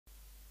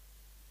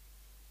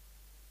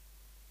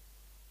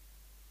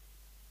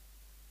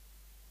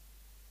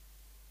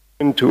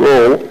To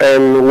all,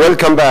 and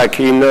welcome back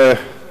in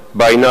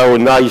by now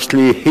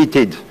nicely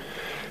heated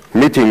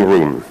meeting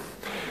room.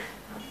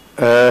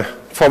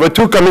 For the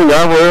two coming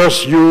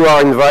hours, you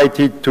are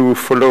invited to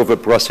follow the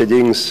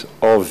proceedings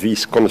of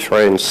this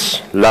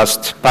conference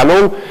last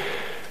panel,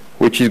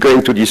 which is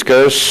going to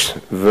discuss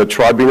the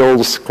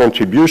Tribunal's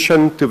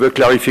contribution to the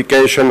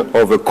clarification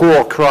of the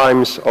core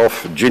crimes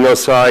of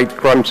genocide,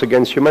 crimes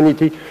against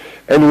humanity,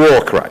 and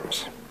war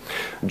crimes.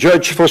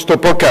 Judge Fausto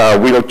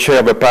Pocar will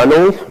chair the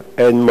panel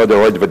and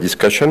moderate the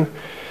discussion.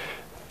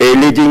 A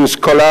leading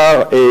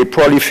scholar, a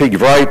prolific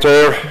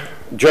writer,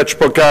 Judge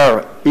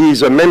Pocar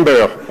is a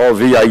member of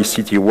the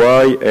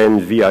ICTY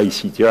and the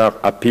ICTR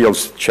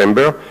Appeals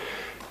Chamber.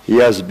 He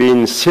has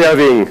been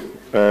serving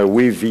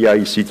with the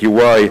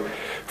ICTY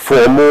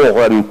for more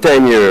than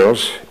 10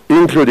 years,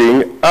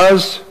 including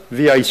as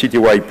the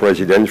ICTY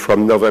president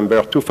from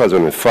November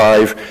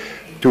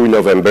 2005 to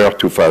November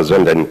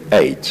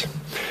 2008.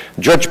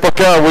 Judge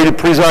Pocar will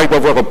preside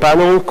over a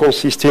panel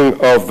consisting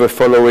of the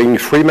following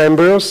three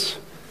members.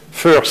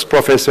 First,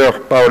 Professor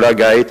Paola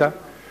Gaeta,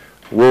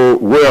 who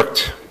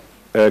worked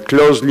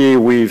closely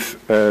with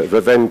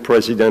the then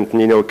President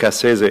Nino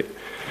Cassese.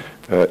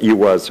 He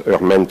was her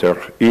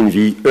mentor in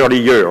the early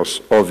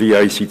years of the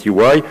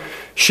ICTY.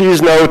 She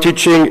is now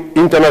teaching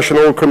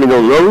international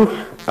criminal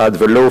law at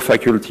the Law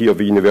Faculty of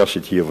the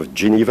University of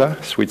Geneva,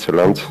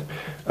 Switzerland,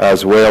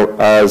 as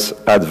well as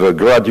at the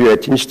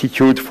Graduate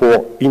Institute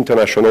for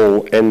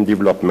International and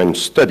Development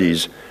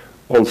Studies,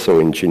 also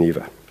in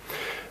Geneva.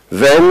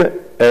 Then,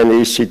 and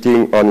he's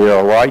sitting on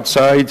your right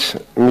side,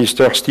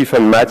 Mr.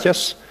 Stephen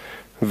Mathias,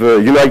 the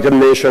United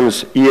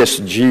Nations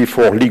ESG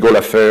for Legal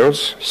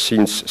Affairs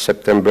since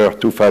September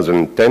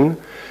 2010,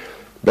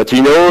 but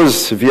he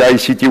knows the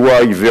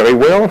ICTY very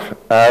well,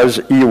 as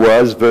he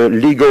was the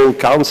legal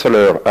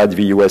counselor at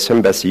the US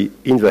Embassy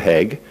in The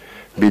Hague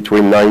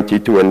between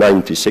 92 and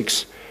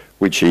 96,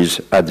 which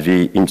is at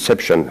the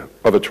inception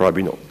of the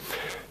tribunal.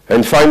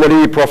 And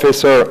finally,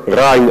 Professor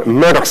Rein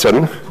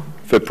Müllerson,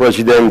 the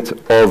president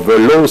of the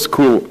Law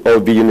School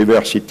of the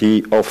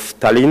University of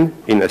Tallinn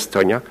in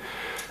Estonia,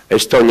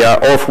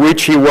 of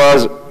which he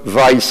was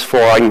Vice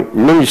Foreign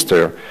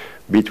Minister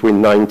between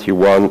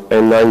 91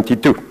 and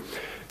 92.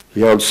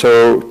 He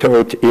also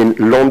taught in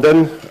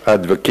London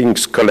at the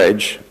King's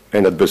College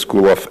and at the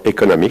School of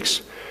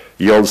Economics.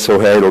 He also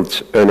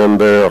held a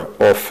number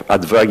of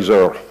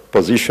advisor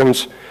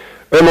positions,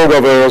 among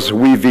others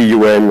with the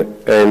UN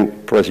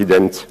and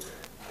President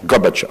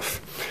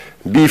Gorbachev.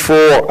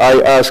 Before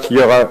I ask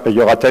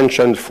your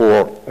attention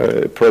for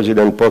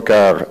President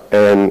Pocar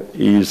and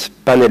his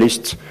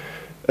panelists,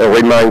 a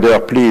reminder,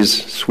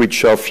 please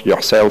switch off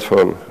your cell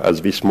phone,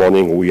 as this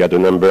morning we had a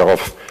number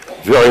of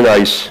very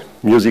nice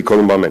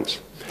musical moments.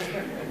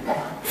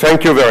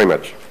 Thank you very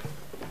much.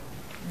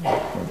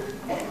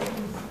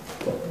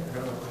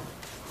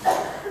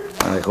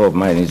 I hope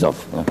mine is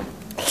off.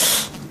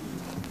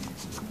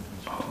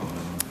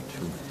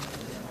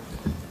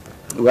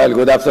 Well,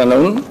 good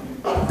afternoon.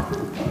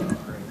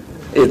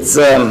 It's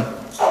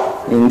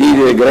indeed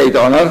a great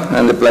honor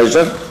and a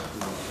pleasure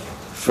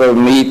for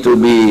me to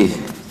be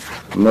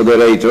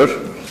moderator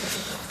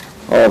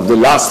of the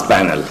last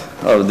panel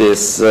of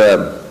this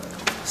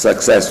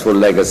successful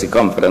legacy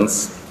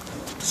conference,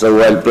 so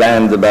well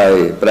planned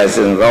by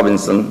President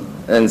Robinson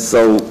and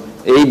so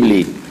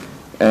ably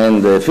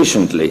and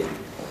efficiently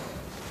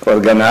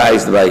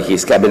organized by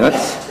his cabinet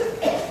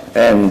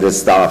and the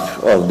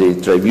staff of the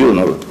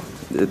tribunal.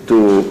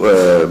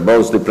 To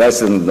both the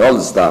President and all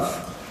the staff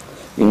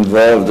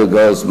involved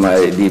goes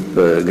my deep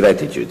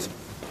gratitude.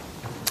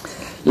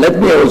 Let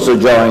me also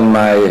join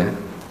my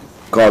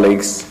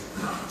colleagues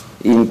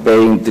in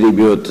paying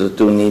tribute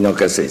to Nino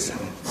Cassese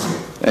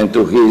and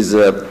to his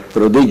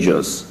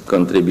prodigious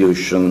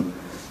contribution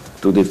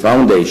to the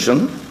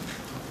foundation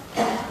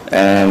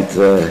and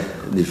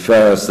the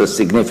first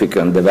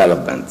significant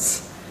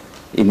developments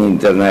in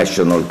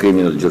international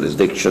criminal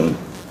jurisdiction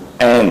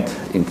and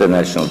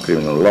international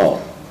criminal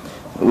law.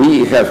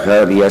 We have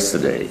heard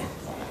yesterday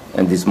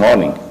and this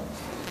morning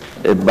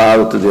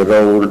about the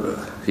role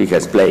he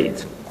has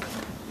played,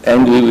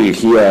 and we will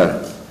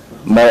hear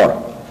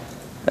more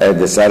at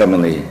the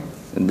ceremony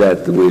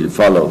that will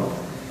follow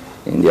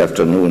in the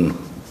afternoon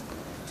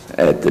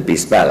at the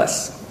Peace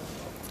Palace.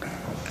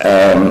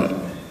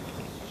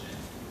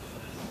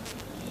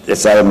 The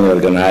ceremony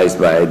organized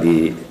by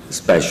the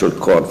Special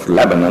Court for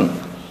Lebanon,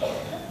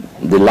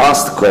 the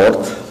last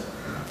court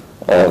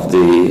of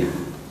the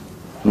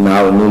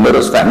now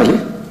numerous family,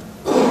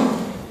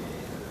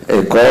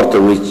 a court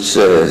which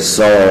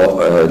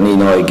saw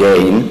Nino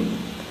again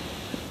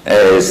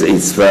as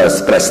its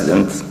first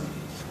president,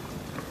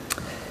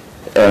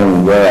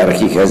 and where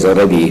he has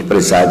already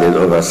presided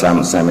over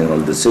some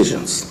seminal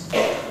decisions.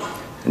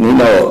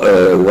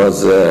 Nino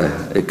was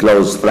a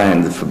close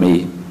friend for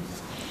me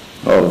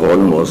of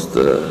almost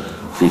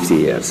 50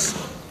 years,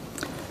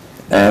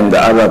 and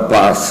our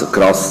paths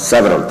crossed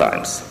several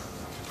times,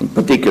 in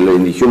particular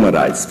in the human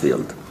rights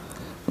field,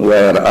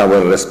 where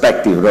our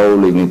respective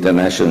role in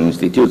international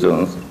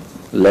institutions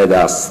led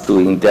us to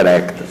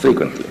interact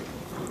frequently.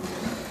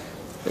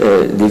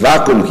 the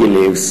vacuum he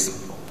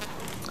leaves,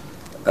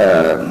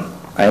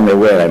 I'm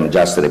aware I'm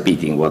just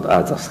repeating what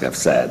others have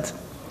said,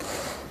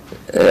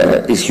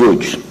 is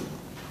huge.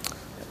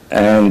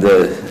 And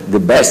the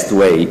best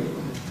way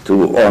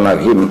to honor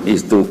him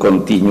is to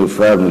continue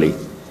firmly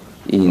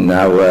in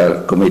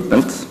our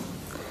commitment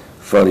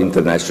for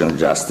international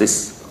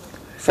justice,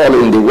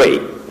 following the way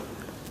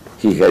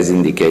he has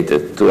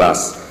indicated to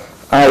us.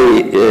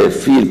 I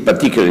feel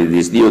particularly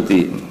this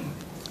duty,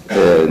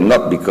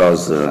 not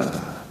because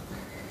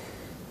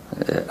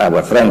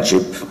our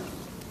friendship,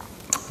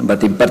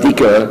 but in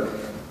particular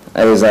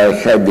as I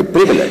had the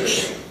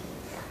privilege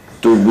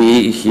to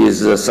be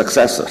his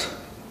successor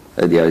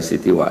at the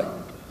ICTY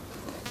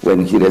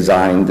when he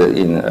resigned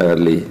in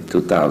early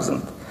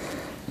 2000.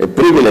 A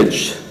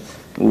privilege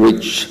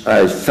which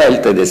I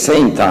felt at the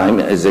same time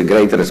as a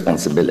great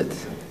responsibility.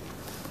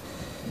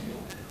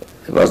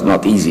 It was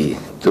not easy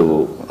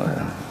to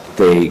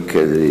take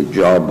the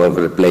job of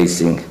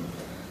replacing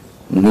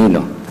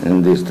Nino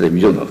in this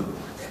tribunal,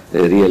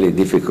 a really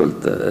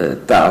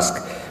difficult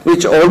task,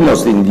 which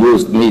almost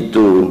induced me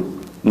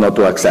to not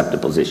to accept the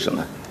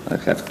position. I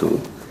have to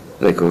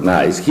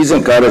recognize. His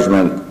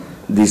encouragement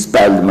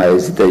dispelled my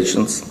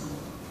hesitations,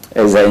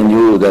 as I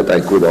knew that I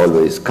could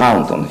always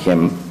count on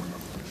him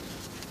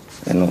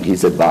and on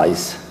his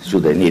advice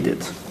should I need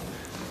it.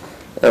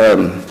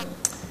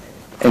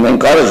 An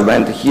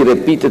encouragement he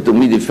repeated to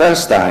me the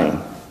first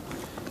time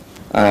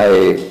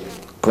I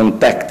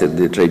contacted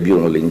the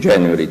tribunal in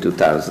January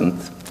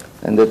 2000,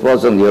 and that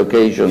was on the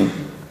occasion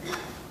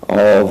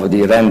of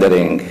the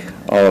rendering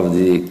of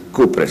the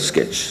Cooper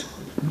sketch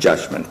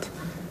judgment,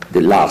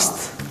 the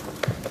last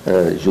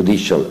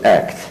judicial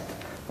act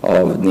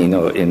of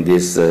Nino in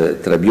this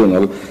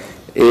tribunal,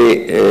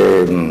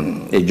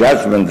 a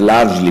judgment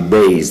largely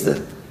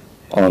based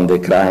on the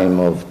crime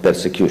of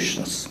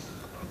persecutions.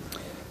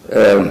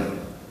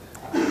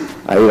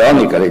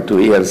 Ironically, 2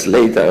 years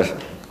later,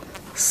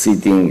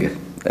 sitting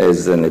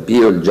as an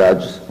appeal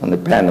judge on a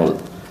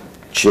panel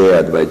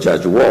chaired by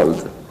Judge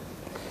Wald,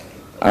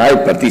 I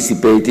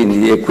participated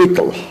in the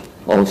acquittal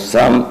of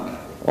some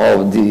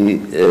of the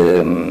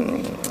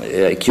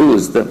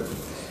accused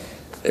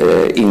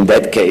in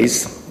that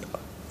case,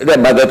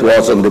 but that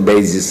was on the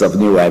basis of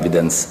new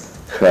evidence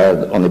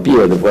heard on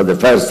appeal. For the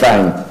first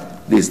time,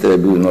 this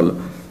tribunal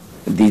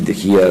did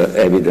hear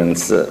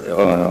evidence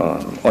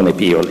on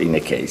appeal in a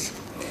case.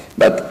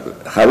 But,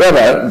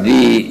 however,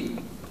 the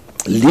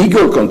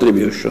legal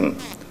contribution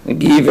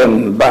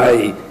given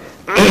by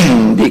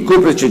the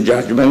Cooper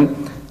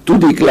judgment to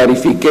the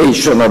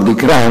clarification of the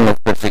crime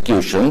of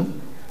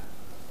persecution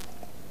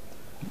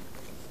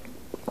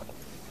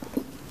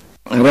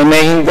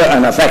remained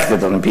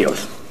unaffected on appeal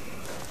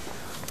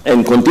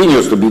and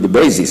continues to be the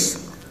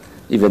basis,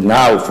 even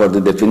now, for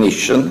the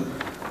definition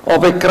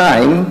of a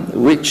crime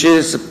which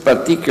is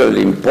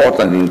particularly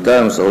important in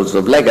terms also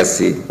of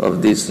legacy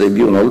of this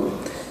tribunal,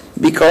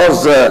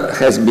 because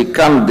has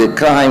become the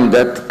crime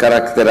that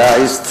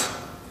characterized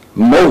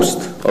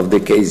most of the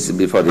cases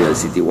before the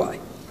ICTY.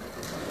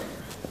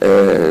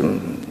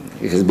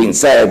 It has been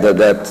said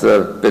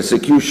that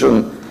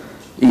persecution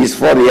is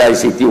for the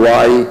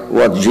ICTY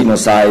what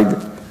genocide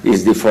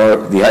is for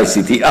the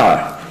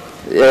ICTR,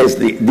 as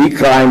the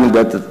crime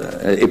that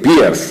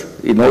appears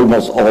in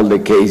almost all the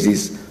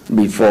cases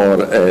before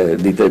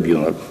the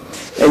tribunal.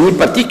 And in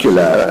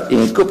particular,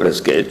 in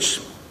Cooper's case,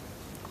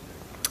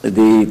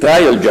 the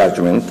trial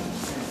judgment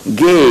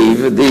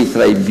gave the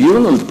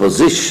tribunal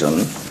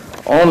position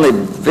on a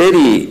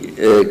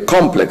very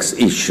complex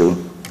issue,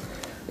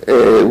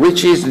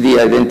 which is the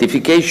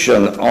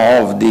identification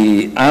of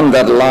the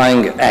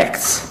underlying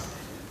acts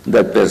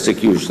that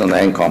persecution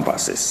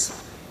encompasses.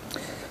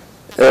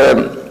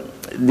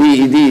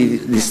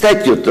 The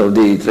statute of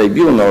the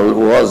tribunal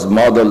was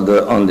modeled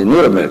on the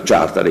Nuremberg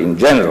Charter in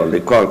general.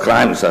 The core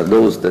crimes are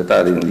those that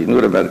are in the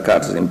Nuremberg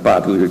Charter in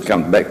part. We will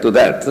come back to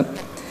that.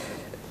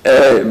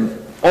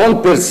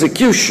 On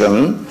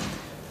persecution,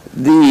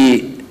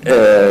 the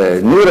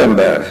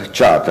Nuremberg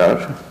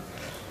Charter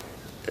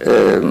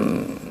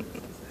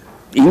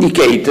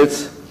indicated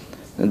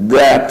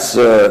that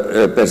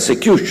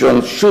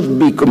persecution should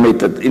be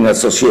committed in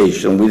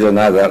association with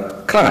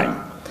another crime.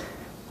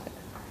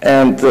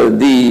 And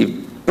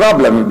the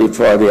problem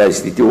before the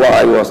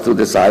ICTY was to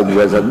decide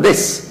whether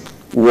this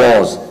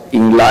was,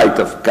 in light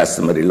of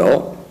customary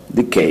law,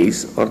 the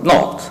case or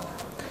not.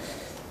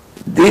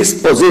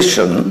 This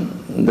position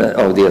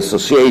of the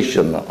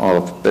association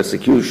of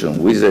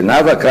persecution with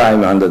another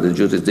crime under the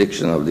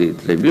jurisdiction of the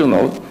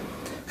tribunal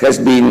has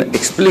been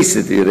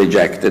explicitly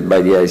rejected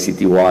by the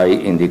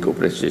ICTY in the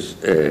Cooper's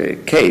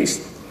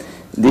case.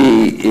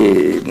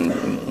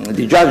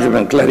 The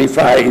judgment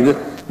clarified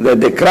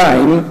that the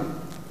crime,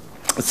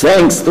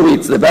 thanks to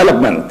its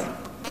development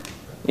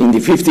in the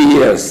 50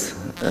 years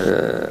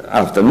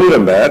after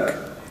Nuremberg,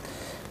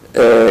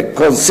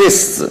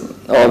 consists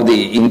of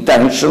the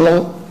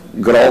intentional,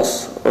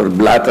 gross, or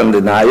blatant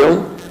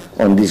denial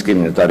on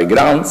discriminatory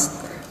grounds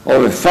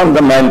of a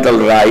fundamental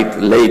right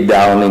laid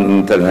down in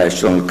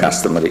international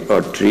customary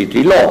or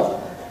treaty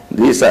law,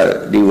 These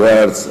are the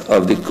words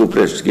of the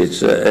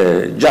Kupreski's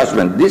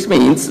judgment. This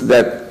means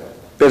that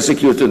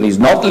persecution is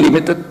not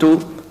limited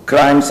to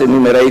crimes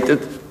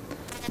enumerated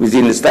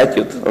within the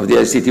statute of the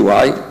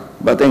ICTY,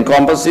 but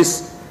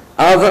encompasses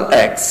other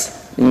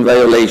acts in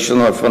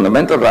violation of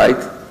fundamental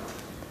rights,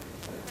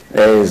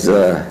 as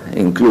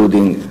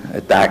including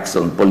attacks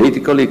on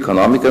political,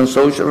 economic, and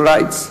social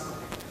rights,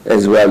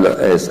 as well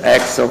as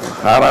acts of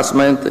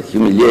harassment,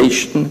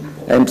 humiliation,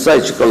 and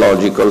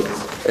psychological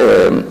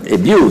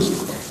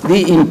abuse.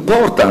 The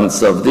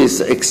importance of this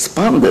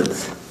expanded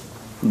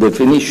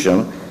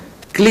definition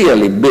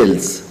clearly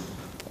builds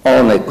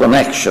on a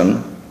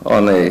connection,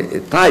 on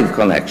a tight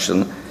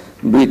connection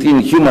between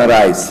human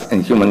rights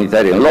and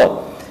humanitarian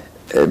law,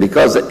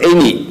 because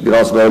any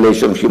gross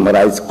violation of human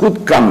rights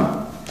could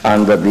come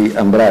under the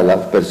umbrella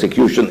of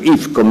persecution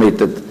if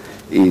committed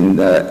in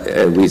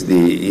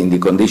the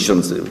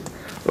conditions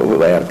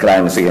where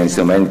crimes against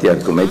humanity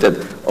are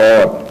committed,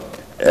 or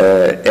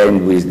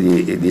and with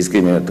the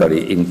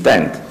discriminatory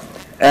intent.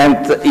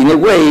 And in a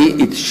way,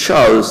 it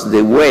shows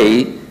the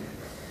way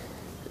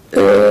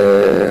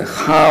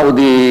how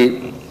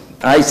the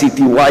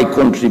ICTY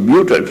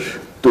contributed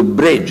to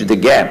bridge the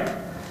gap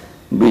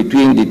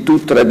between the two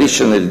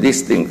traditionally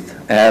distinct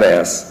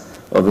areas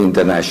of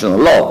international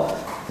law,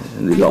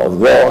 the law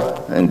of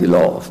war and the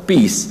law of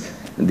peace,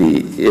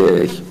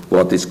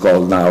 what is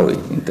called now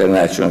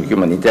international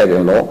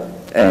humanitarian law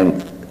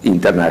and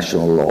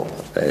international law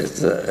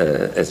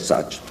as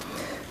such.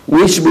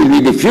 Which will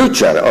be the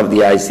future of the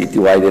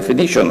ICTY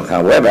definition,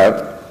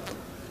 however,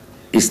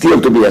 is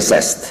still to be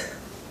assessed,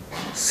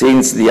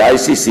 since the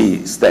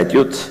ICC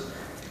statute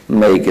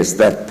made a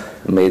step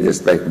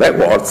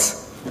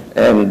backwards,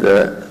 and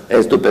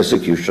as to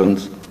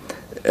persecutions,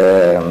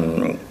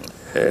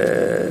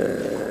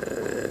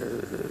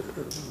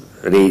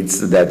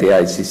 reads that the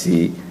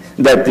ICC,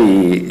 that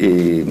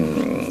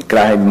the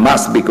crime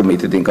must be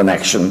committed in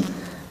connection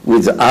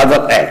with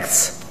other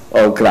acts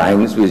or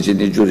crimes within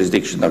the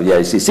jurisdiction of the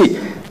ICC.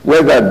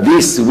 Whether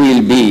this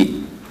will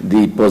be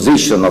the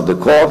position of the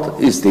court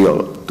is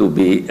still to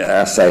be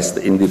assessed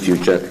in the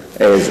future.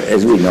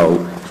 As we know,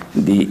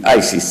 the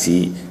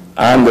ICC,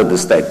 under the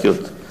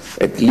statute,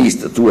 at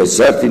least to a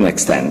certain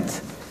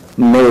extent,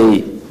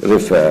 may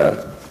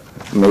recur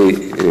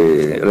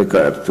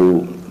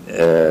to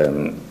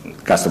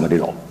customary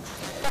law,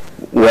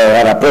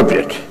 where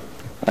appropriate.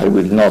 I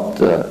will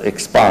not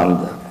expand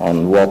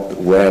on what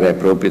where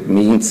appropriate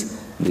means,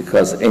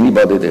 because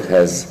anybody that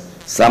has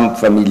some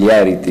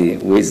familiarity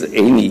with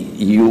any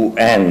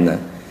UN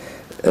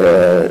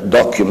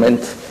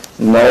document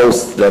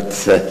knows that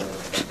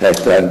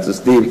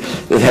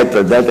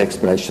that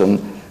expression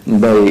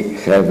may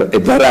have a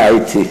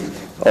variety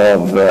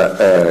of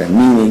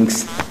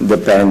meanings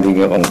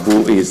depending on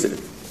who is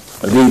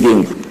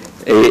reading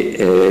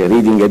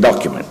a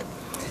document.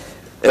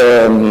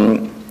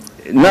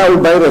 Now,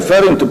 by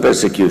referring to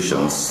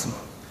persecutions,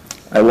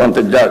 I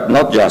wanted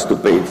not just to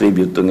pay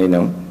tribute to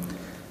Nino,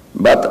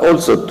 but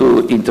also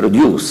to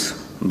introduce,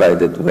 by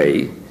that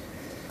way,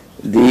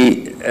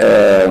 the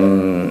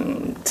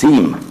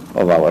theme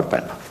of our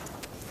panel,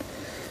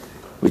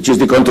 which is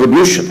the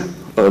contribution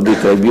of the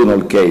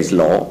tribunal case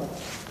law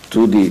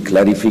to the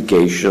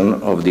clarification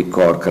of the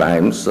core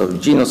crimes of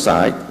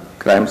genocide,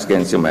 crimes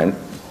against humanity,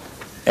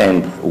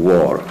 and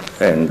war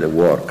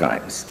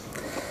crimes.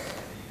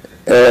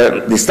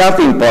 The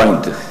starting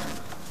point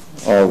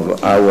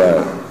of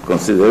our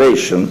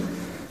consideration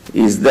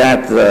is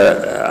that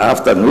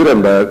after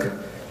Nuremberg,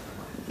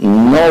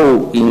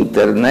 no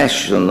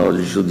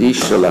international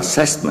judicial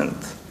assessment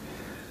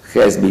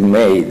has been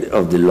made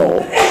of the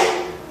law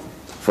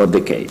for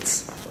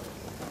decades,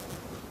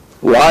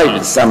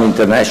 while some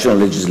international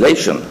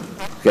legislation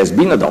has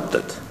been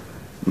adopted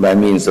by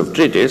means of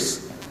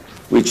treaties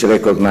which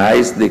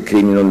recognize the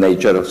criminal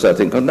nature of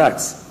certain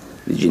conducts.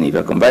 The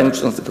Geneva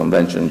Conventions, the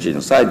Convention on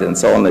Genocide, and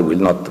so on. I will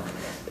not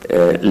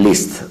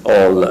list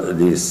all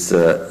these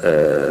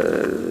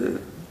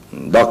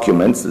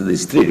documents,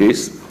 these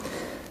treaties,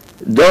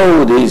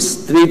 though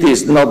these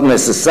treaties not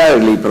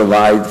necessarily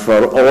provide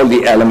for all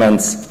the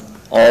elements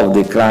of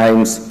the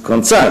crimes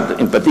concerned,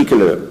 in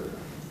particular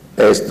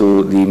as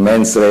to the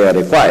mens rea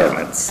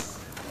requirements.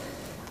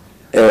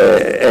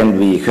 And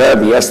we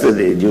heard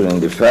yesterday during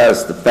the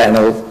first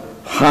panel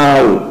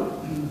how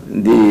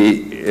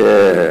the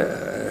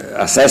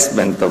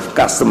assessment of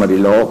customary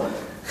law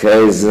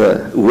has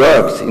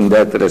worked in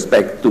that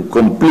respect to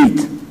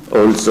complete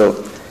also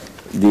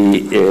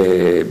the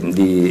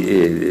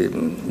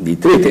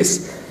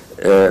treaties.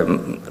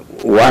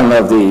 One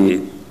of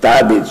the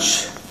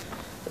Tadic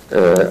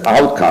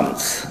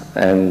outcomes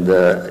and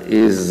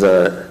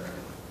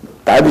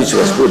Tadic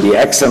was for the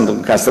accent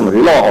on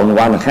customary law on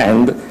one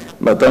hand,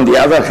 but on the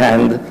other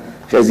hand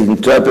has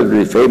interpreted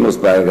the famous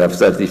paragraph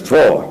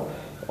 34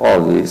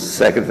 of the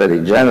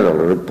Secretary General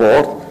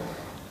report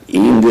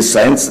in the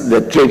sense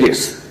that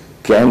treaties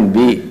can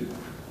be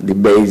the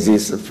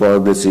basis for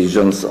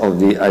decisions of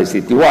the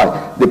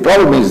ICTY. The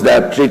problem is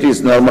that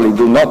treaties normally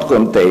do not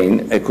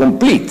contain a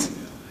complete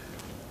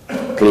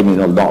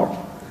criminal norm.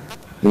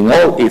 in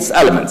all its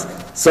elements.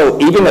 So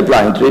even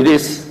applying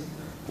treaties,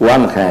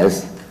 one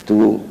has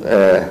to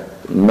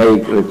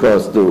make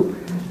recourse to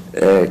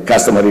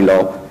customary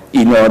law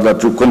in order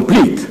to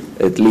complete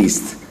at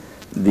least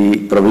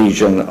the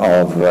provision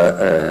of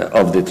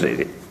the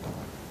treaty.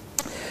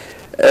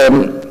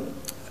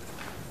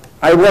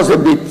 I was a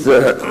bit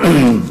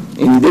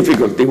in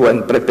difficulty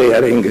when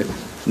preparing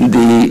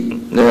the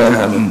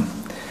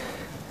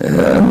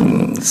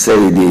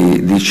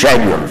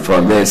schedule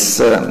for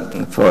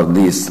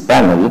this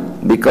panel,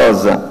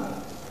 because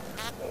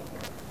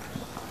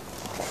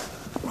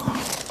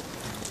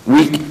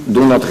we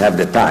do not have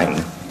the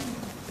time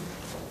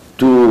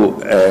to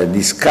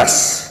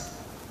discuss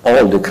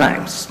all the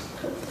crimes.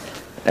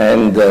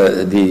 And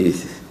the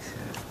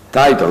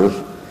title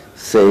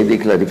say the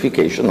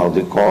clarification of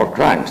the core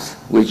crimes,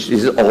 which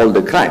is all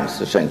the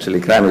crimes, essentially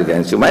crimes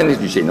against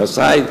humanity,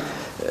 genocide,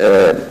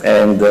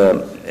 and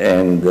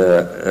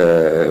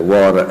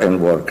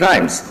war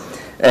crimes.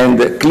 And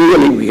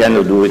clearly we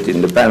cannot do it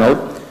in the panel.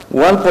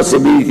 One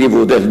possibility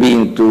would have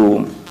been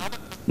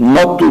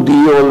not to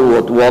deal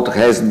with what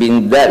has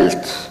been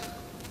dealt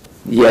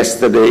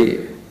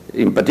yesterday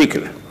in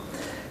particular.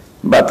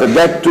 But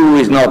that too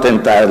is not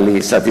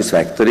entirely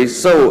satisfactory,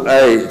 so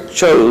I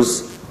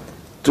chose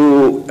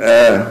to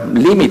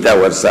limit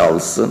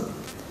ourselves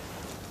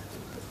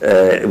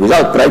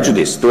without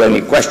prejudice to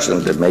any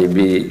questions that may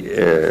be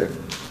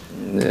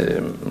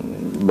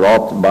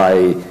brought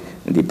by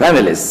the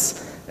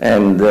panelists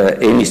and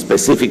any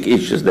specific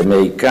issues that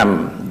may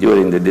come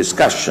during the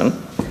discussion,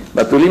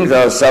 but to limit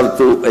ourselves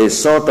to a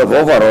sort of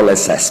overall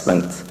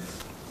assessment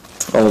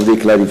of the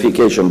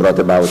clarification brought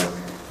about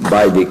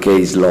by the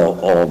case law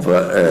of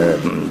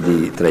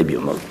the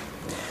tribunal.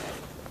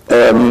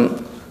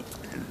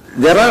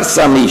 There are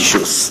some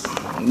issues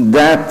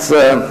that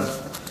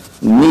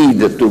need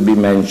to be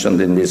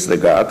mentioned in this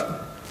regard,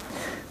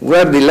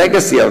 where the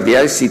legacy of the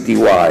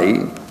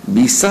ICTY,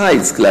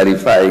 besides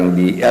clarifying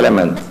the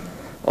element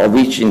of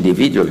each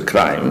individual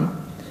crime,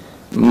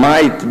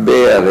 might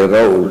bear a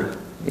role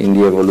in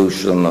the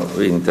evolution of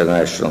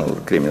international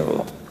criminal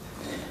law.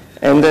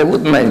 And I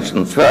would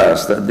mention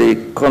first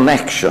the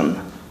connection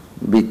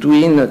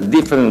between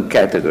different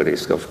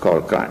categories of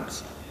core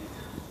crimes.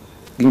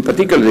 In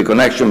particular, the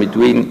connection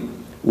between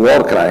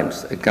war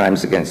crimes and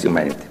crimes against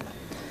humanity.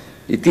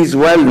 It is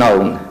well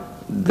known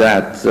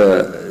that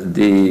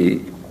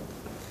the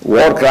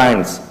war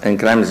crimes and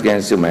crimes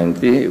against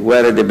humanity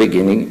were at the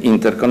beginning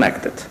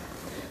interconnected.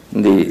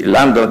 The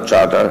London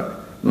Charter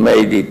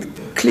made it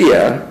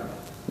clear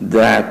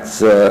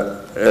that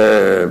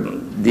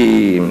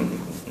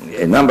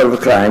a number of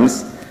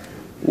crimes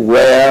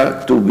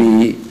were to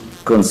be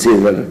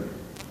considered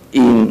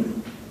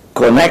in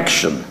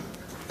connection,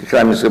 the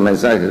crimes to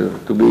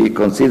be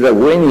considered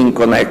when in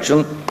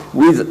connection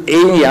with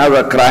any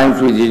other crimes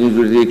within the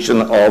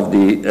jurisdiction of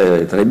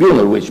the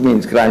tribunal, which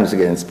means crimes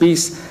against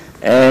peace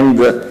and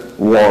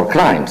war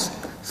crimes.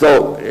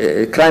 So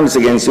crimes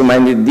against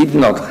humanity did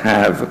not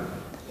have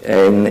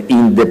an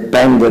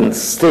independent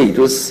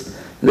status.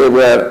 They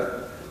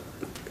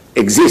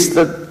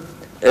existed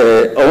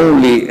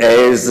only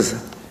as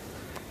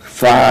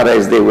far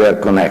as they were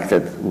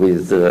connected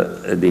with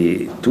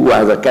the two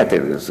other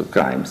categories of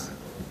crimes,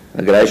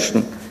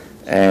 aggression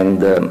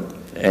and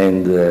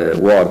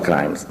war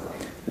crimes,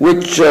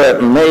 which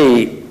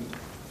may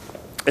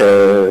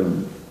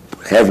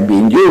have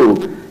been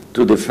due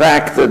to the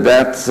fact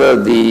that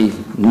the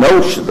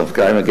notion of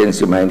crime against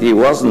humanity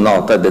was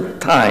not at the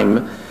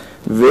time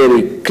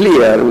very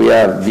clear. We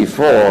are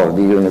before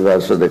the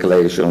Universal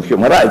Declaration of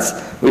Human Rights.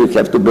 We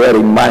have to bear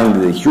in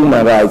mind the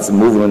human rights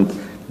movement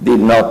did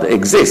not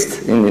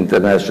exist in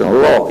international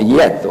law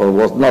yet, or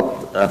was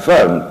not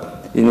affirmed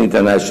in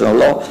international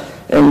law,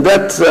 and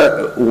that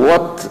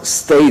what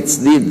states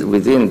did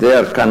within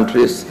their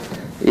countries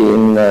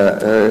in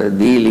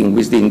dealing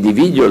with the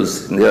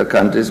individuals in their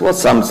countries was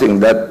something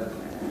that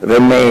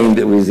remained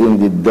within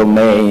the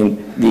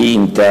domain, the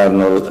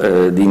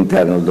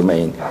internal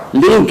domain.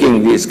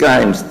 Linking these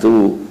crimes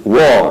to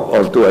war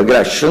or to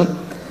aggression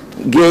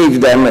gave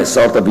them a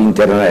sort of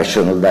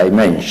international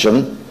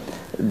dimension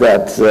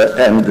that, the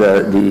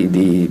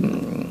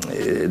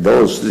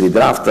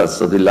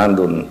drafters of the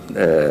London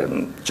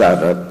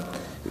Charter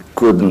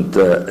couldn't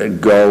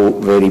go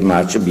very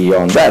much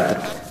beyond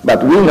that.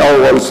 But we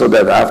know also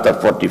that after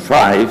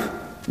 1945,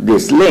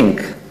 this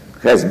link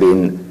has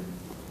been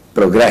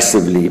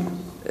progressively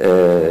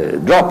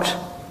dropped.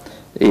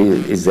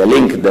 It is a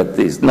link that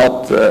is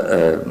not,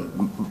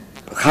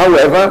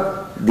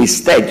 however, the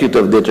statute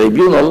of the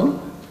tribunal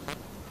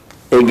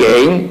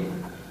again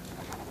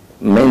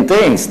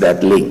maintains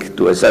that link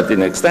to a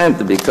certain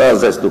extent,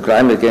 because as to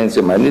crime against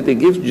humanity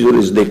gives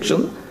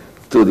jurisdiction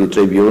to the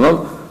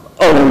tribunal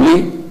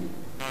only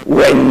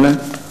when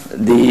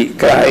the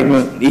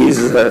crime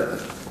is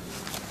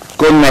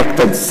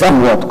connected,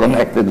 somewhat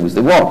connected with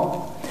the war.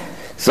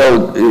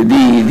 So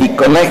the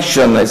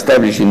connection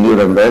established in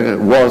Nuremberg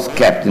was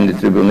kept in the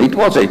tribunal. It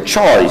was a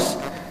choice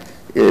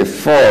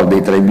for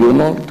the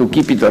tribunal to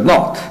keep it or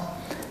not.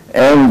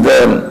 And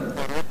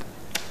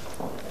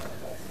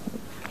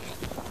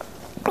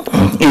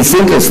It's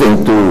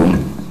interesting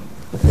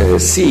to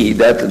see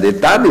that the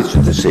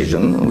Tadic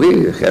decision,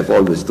 we have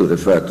always to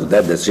refer to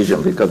that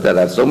decision because there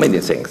are so many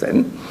things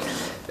in,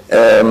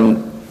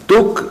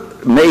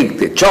 made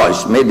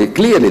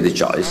clearly the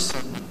choice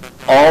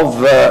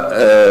of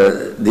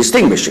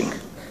distinguishing,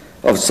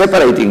 of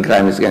separating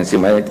crimes against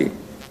humanity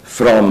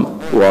from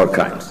war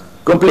crimes,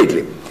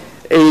 completely.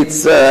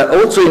 It's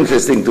also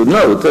interesting to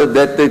note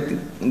that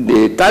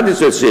the Tadic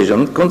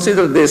decision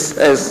considered this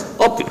as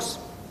obvious,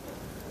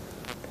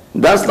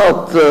 does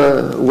not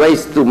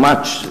waste too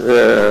much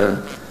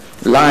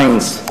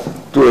lines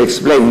to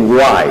explain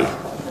why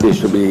this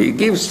should be. It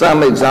gives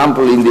some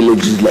example in the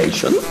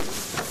legislation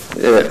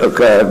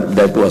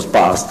that was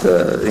passed,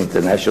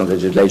 international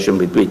legislation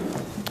between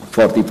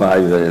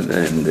 45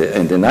 and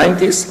the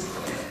 90s,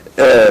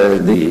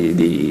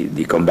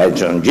 the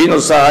Convention on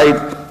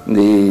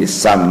Genocide,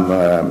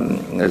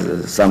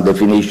 some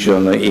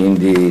definition in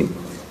the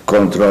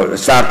control,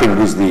 starting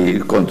with the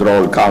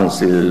Control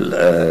Council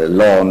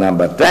law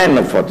number 10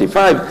 of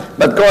 45,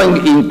 but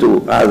going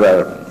into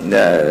other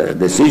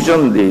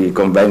decisions, the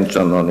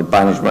Convention on the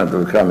Punishment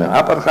of Crime and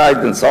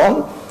Apartheid and so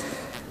on,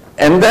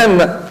 and then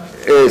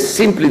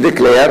simply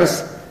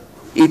declares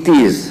it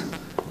is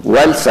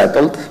well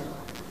settled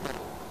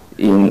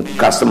in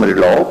customary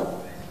law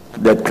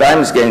that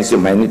crimes against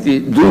humanity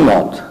do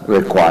not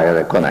require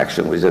a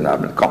connection with an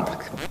armed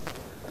conflict.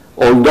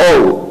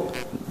 Although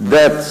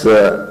that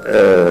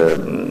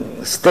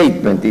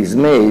statement is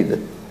made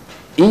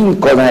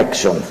in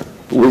connection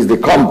with the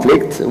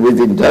conflict, with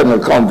internal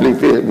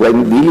conflict,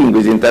 when dealing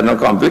with internal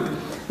conflict,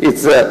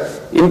 it's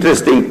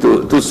interesting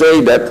to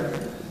say that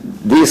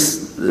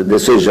this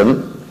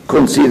decision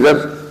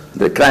considers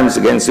the crimes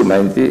against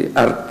humanity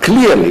are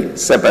clearly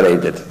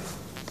separated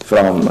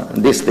from,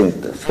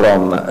 distinct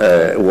from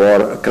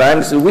war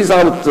crimes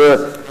without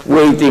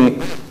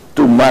wasting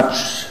too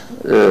much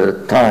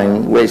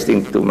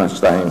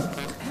time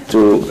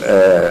to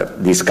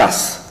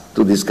discuss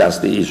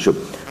the issue,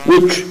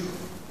 which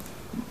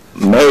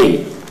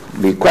may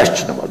be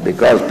questionable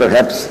because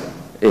perhaps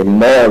a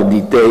more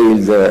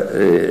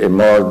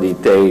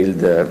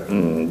detailed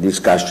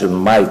discussion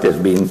might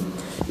have been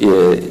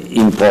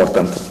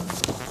important.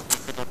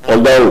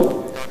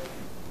 Although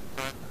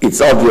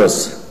it's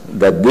obvious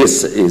that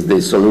this is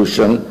the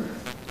solution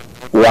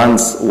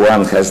once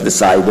one has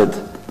decided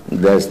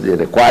that the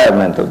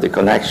requirement of the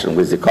connection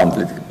with the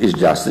conflict is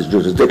just a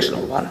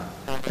jurisdictional one.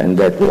 And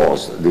that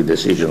was the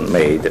decision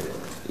made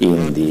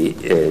in the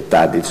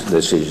Tadic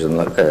decision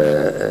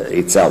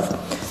itself.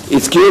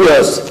 It's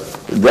curious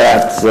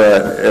that,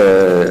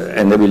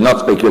 and I will not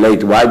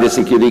speculate why the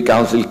Security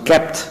Council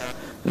kept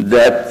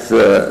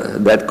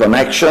that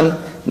connection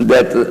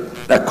that,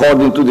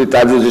 according to the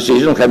Tadic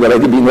decision, had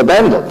already been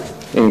abandoned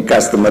in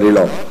customary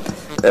law.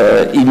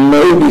 It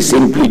may be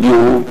simply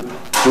due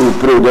to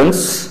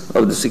prudence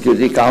of the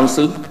Security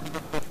Council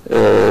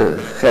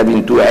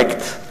having to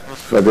act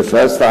for the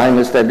first time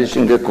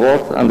establishing a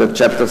court under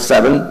Chapter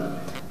 7.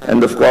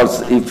 And of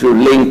course, if you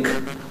link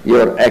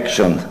your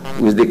action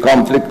with the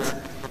conflict,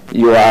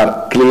 you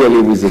are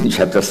clearly within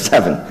Chapter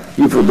 7.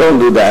 If you don't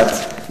do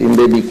that, it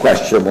may be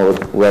questionable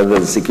whether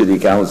the Security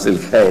Council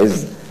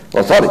has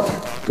authority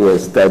to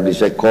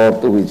establish a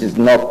court which is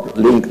not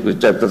linked with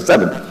Chapter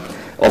 7.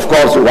 Of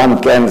course, one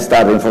can,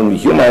 starting from the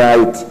human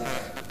rights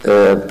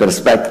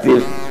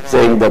perspective,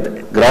 saying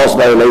that gross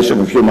violations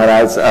of human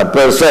rights are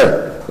per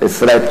se a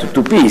threat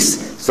to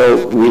peace,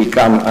 so will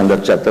come under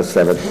Chapter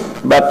 7.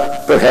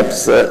 But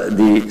perhaps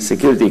the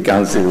Security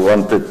Council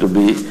wanted to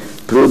be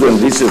prudent.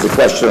 This is a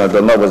question I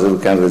don't know whether we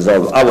can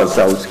resolve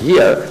ourselves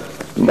here,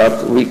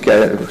 but we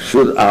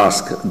should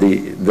ask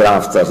the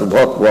drafters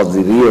what was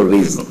the real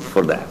reason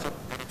for that.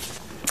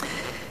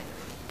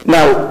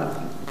 Now,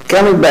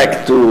 coming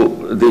back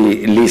to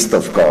the list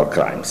of core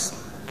crimes.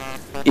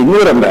 In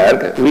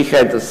Nuremberg, we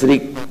had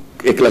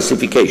a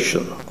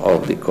classification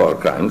of the core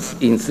crimes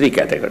in 3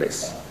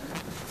 categories.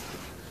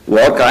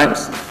 War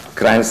crimes,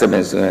 crimes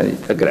against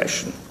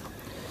aggression.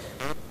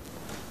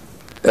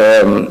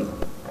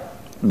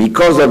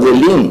 Because of the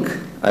link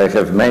I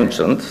have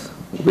mentioned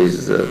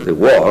with the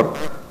war,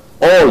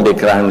 all the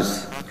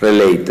crimes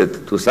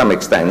related to some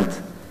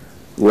extent,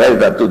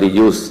 whether to the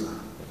use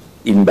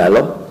in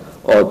bello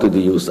or to the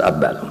use ad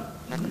bellum.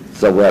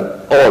 So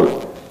we're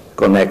all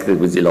connected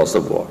with the loss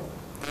of war.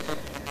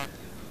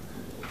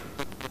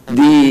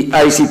 The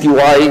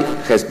ICTY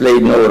has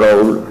played no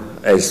role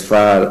as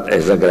far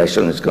as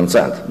aggression is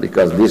concerned,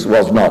 because this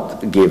was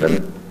not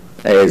given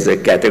as a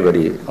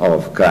category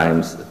of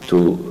crimes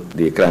to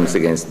the crimes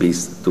against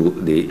peace to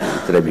the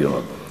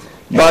tribunal.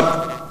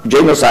 But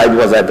genocide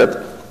was added,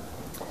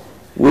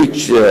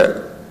 which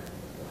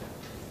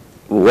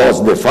was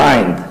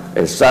defined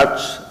as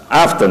such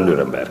after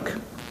Nuremberg,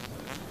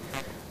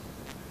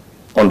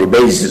 on the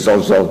basis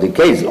also of the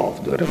case law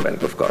of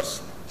Nuremberg, of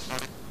course,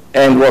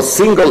 and was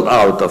singled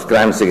out of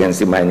crimes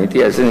against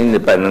humanity as an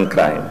independent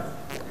crime.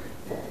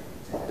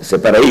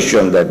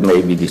 Separation that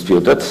may be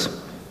disputed,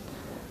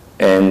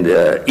 and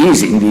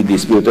is indeed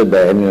disputed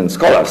by eminent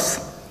scholars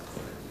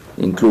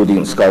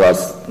including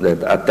scholars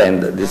that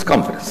attend this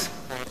conference.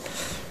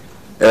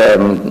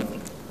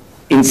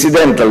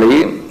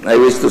 Incidentally, I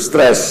wish to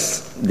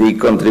stress the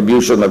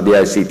contribution of the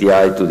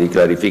ICTY to the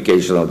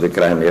clarification of the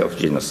crime of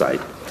genocide.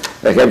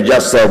 I have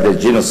just said that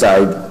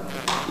genocide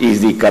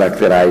is the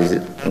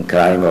characterized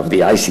crime of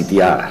the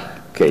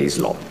ICTR case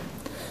law.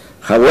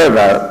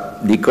 However,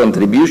 the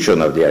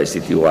contribution of the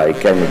ICTY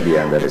cannot be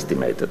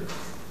underestimated.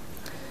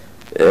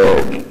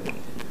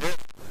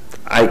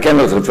 I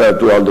cannot refer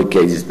to all the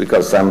cases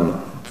because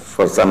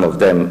for some of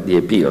them the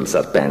appeals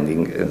are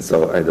pending, and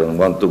so I don't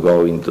want to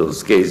go into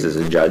those cases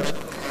as a judge,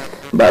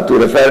 but to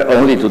refer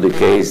only to the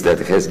case that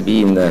has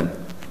been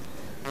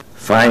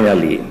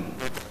finally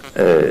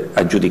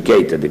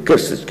adjudicated, the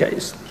Cursed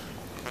case.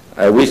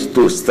 I wish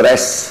to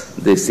stress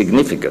the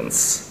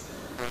significance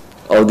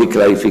of the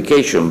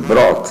clarification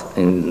brought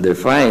in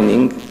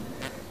defining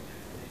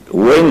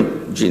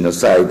when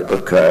genocide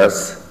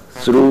occurs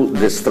through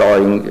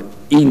destroying,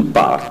 in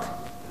part,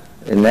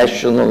 a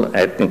national,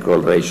 ethnic,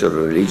 racial,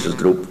 or religious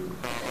group.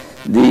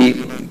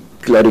 The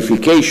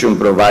clarification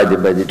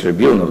provided by the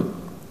Tribunal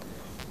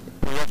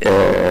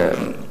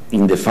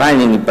in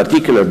defining in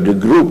particular the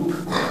group,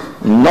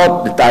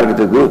 not the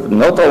targeted group,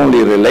 not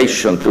only in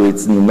relation to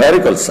its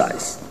numerical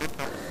size,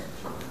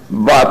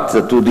 but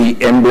to the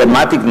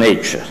emblematic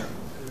nature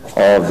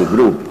of the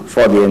group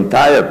for the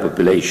entire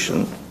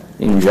population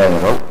in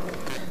general,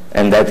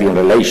 and that in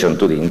relation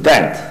to the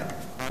intent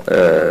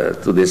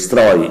to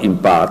destroy in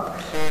part,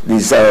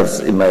 deserves,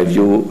 in my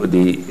view,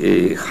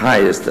 the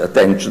highest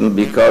attention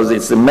because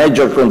it's a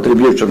major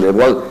contribution. There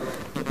was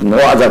no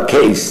other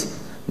case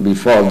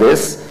before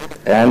this,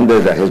 and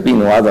there has been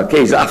no other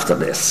case after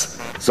this.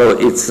 So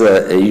it's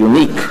a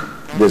unique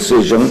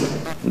decision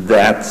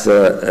that's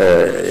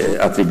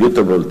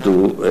attributable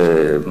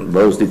to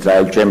both the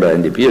trial chamber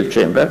and the appeal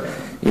chamber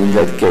in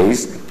that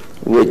case,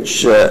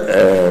 which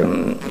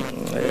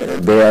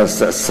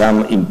bears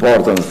some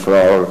importance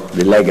for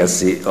the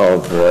legacy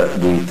of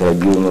the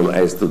tribunal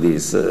as to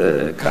these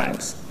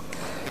crimes.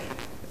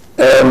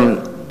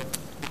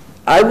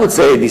 I would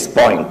say at this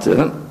point,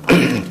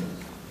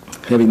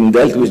 having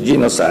dealt with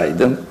genocide,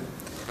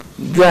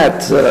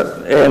 that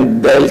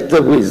and dealt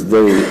with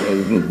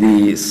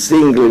the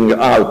singling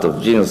out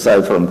of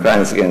genocide from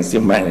crimes against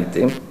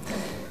humanity,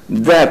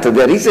 that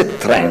there is a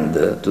trend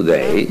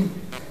today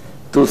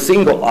to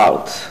single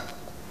out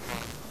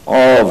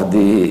of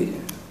the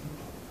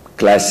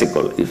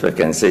classical, if I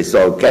can say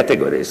so,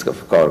 categories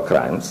of core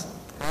crimes,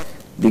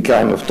 the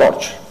crime of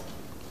torture.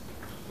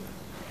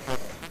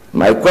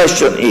 My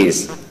question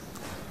is,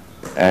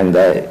 and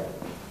I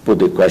put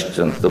the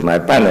question to my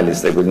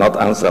panelists, I will not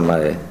answer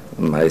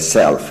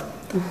myself.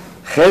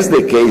 Has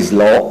the case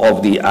law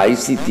of the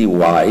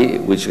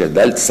ICTY, which has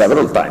dealt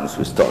several times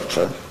with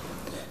torture,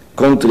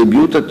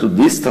 contributed to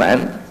this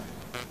trend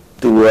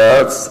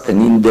towards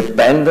an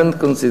independent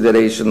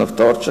consideration of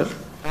torture?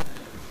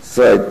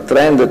 So a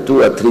trend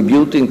to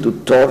attributing to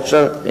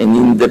torture an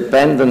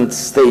independent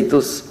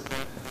status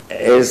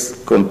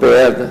as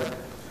compared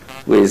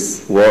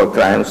with war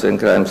crimes and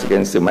crimes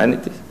against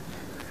humanity?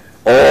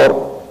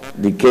 Or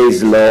the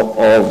case law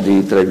of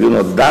the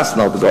tribunal does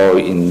not go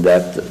in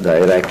that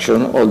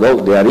direction,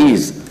 although there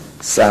is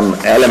some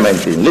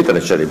element in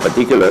literature in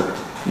particular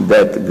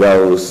that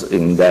goes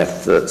in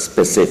that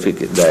specific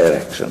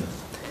direction.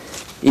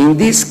 In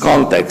this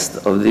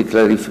context of the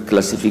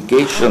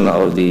classification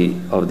of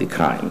the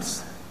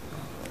crimes,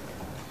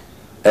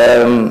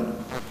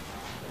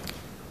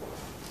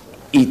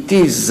 it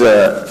is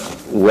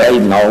well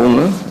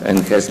known and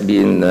has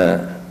been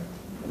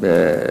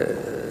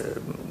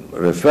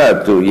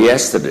referred to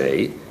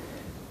yesterday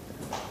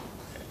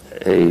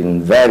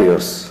in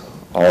various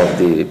of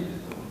the,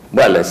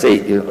 well, let's say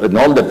in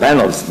all the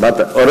panels, but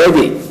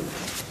already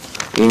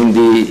in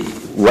the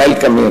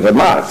welcoming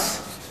remarks,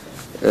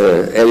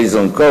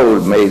 Alison Cole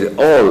made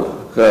all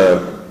her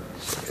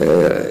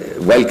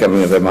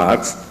welcoming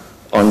remarks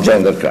on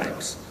gender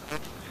crimes.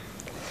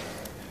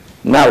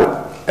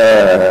 Now,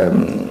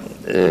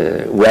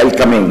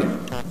 welcoming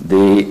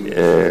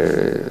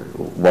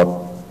what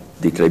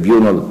the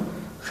tribunal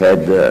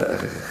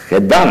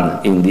had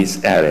done in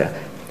this area.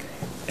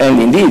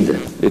 And indeed,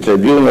 the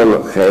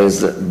tribunal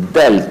has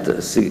dealt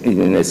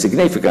in a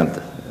significant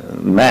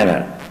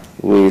manner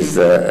with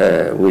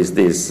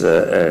these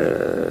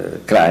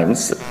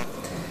crimes.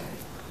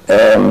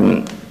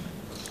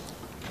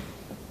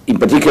 In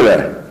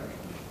particular,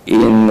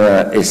 in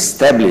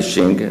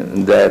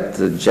establishing that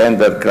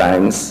gender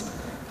crimes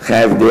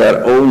have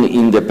their own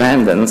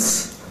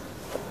independence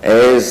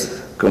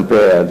as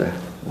compared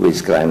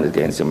with crimes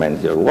against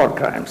humanity or war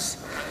crimes.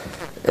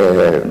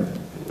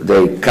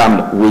 They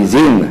come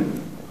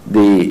within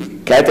the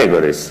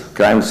categories,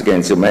 crimes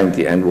against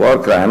humanity and war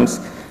crimes,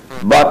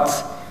 but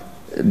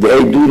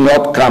they do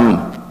not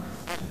come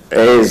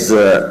as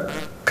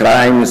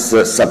crimes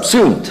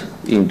subsumed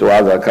into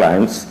other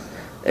crimes,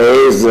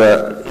 as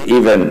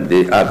even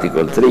the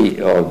Article 3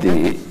 of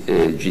the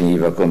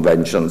Geneva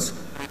Conventions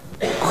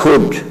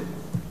could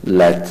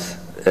let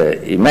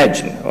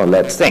imagine or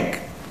let think.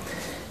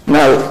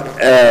 Now,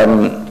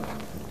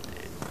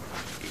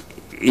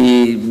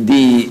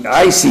 the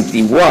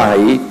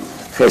ICTY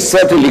has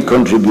certainly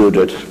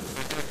contributed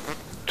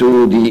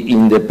to the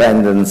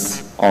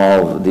independence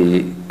of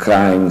the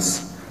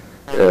crimes,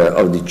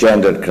 of the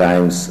gender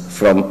crimes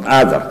from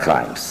other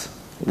crimes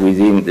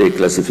within the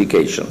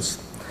classifications.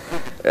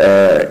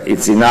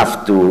 It's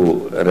enough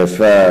to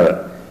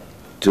refer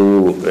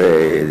to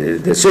a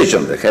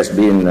decision that has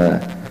been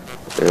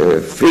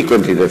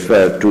frequently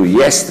referred to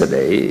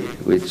yesterday,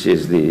 which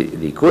is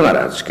the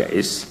Kunaraj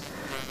case,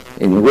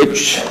 in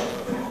which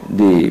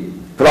the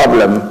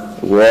problem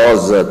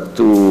was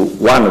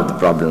one of the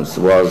problems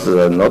was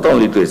not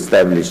only to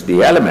establish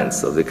the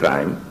elements of the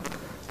crime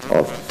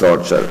of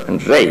torture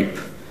and rape,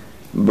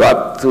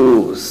 but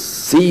to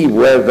see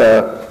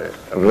whether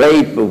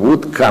rape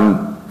would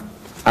come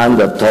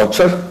under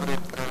torture,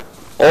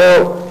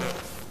 or,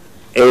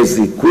 as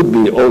it could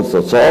be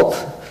also thought,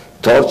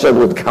 torture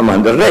would come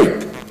under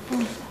rape.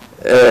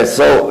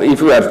 So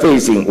if we are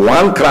facing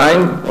one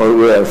crime, or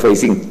we are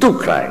facing two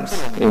crimes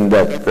in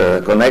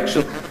that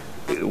connection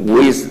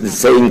with the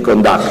same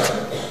conduct.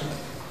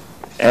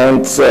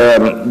 And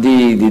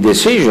the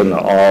decision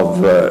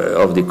of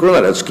the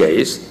Kunaraj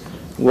case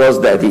was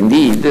that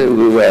indeed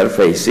we were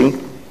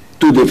facing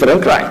two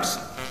different crimes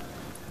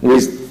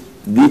with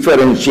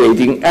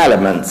differentiating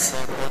elements,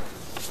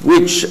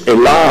 which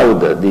allowed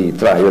the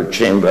trial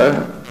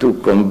chamber to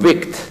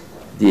convict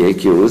the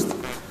accused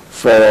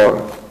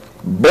for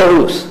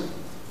both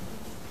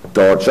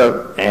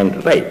torture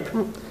and rape.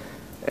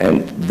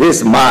 And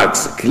this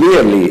marks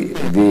clearly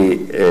the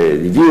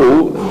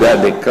view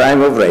that the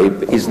crime of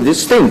rape is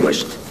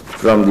distinguished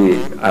from the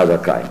other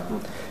crime.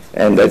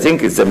 And I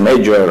think it's a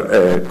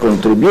major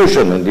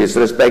contribution in this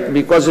respect,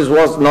 because it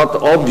was not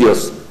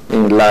obvious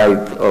in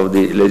light of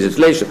the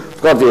legislation.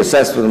 Of course, the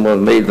assessment was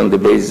made on the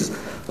basis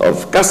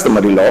of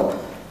customary law,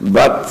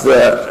 but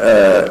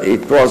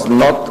it was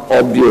not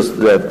obvious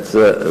that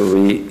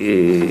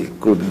we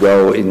could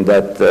go in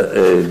that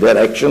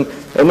direction,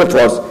 and it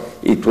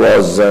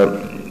was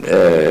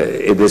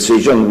a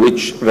decision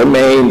which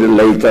remained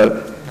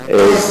later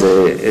as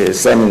a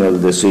seminal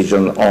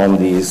decision on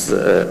these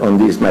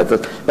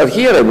matters. But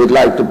here I would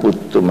like to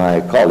put to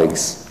my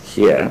colleagues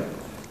here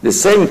the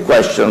same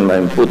question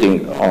I'm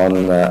putting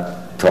on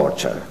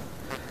torture.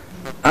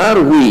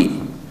 Are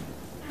we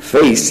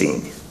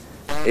facing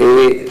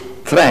a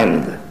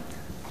trend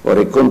or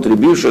a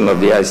contribution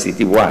of the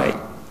ICTY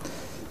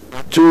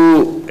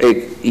to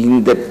an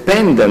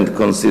independent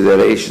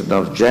consideration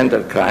of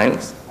gender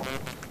crimes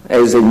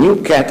as a new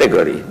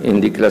category in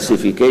the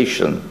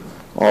classification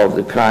of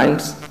the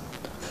crimes,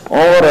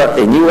 or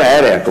a new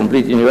area,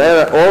 completely new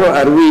area, or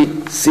are we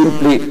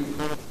simply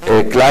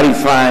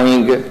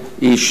clarifying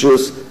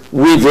issues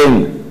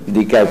within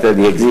the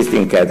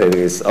existing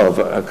categories of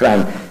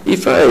crime?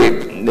 If I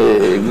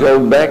go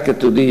back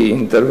to the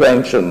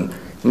intervention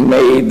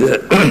made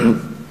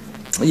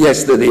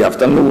yesterday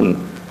afternoon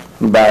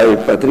by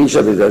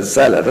Patricia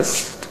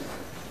Vidal-Sellers,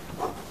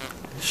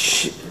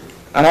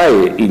 I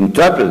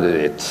interpreted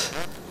it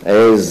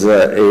as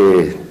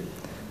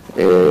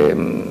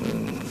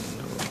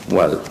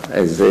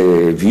as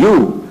a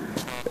view,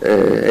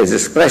 as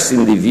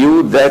expressing the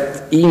view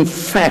that in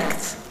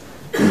fact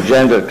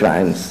gender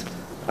crimes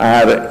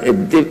are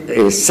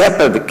a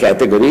separate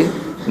category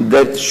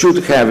that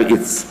should have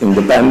its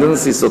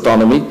independence, its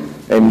autonomy,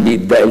 and be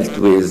dealt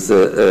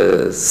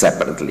with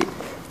separately.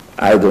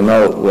 I don't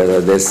know whether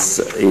this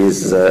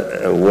is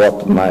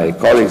what my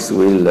colleagues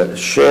will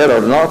share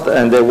or not,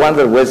 and I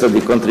wonder whether the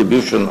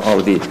contribution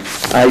of the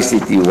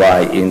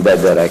ICTY in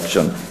that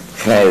direction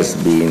has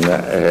been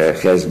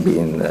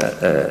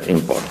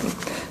important.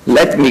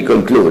 Let me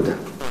conclude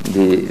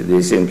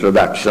this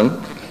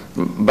introduction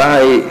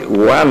by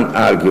one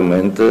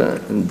argument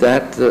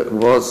that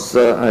was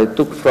I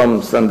took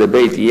from some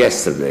debate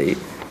yesterday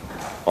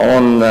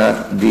on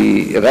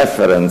the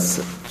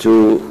reference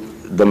to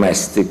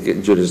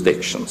domestic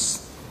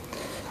jurisdictions.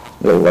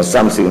 There was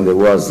something that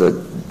was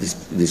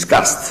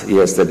discussed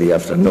yesterday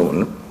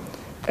afternoon,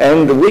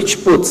 and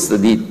which puts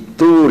the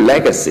two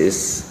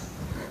legacies,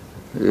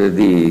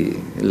 the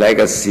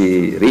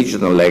legacy,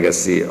 regional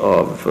legacy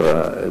of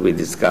we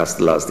discussed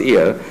last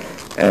year,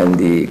 and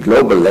the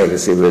global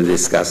legacy we'll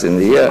discuss in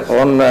the year,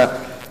 on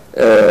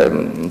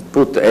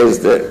put as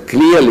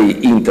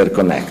clearly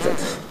interconnected.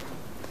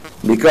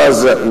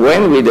 Because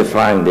when we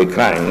define the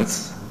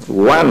crimes,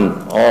 one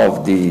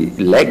of the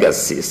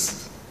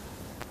legacies,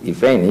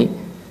 if any,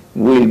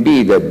 will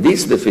be that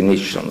these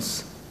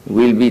definitions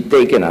will be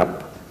taken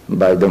up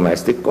by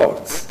domestic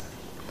courts.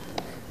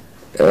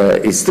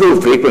 It's true,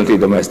 frequently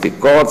domestic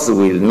courts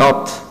will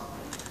not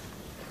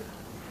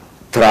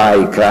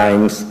try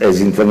crimes as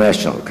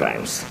international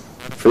crimes.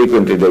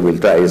 Frequently they will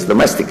try as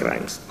domestic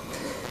crimes.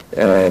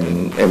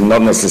 And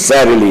not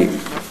necessarily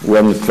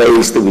when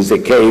faced with a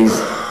case,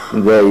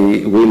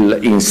 they will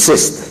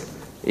insist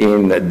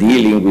in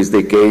dealing with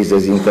the case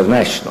as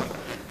international.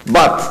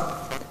 But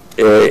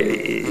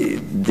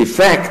the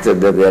fact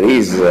that there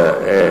is,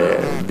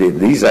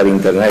 these are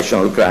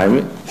international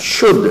crimes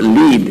should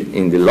lead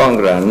in the long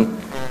run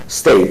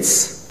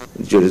states,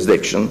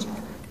 jurisdictions,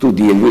 to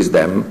deal with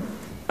them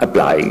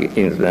applying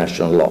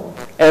international law.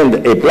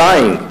 And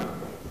applying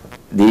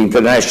the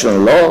international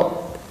law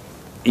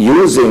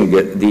using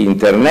the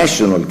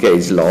international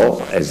case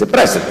law as a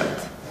precedent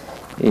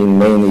in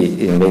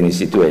many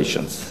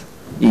situations,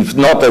 if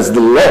not as the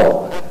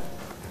law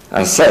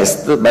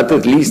assessed, but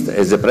at least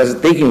as a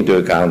precedent, taking into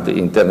account the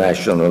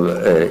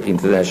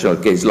international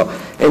case law.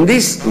 And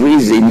this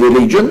is in the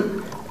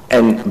region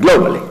and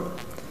globally.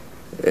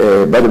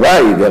 By the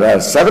way, there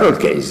are several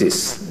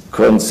cases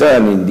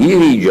concerning the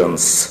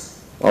regions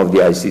of the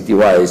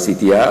ICTY,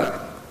 ICTR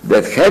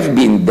that have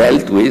been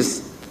dealt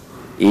with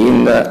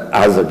in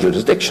other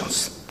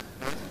jurisdictions.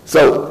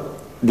 So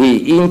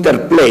the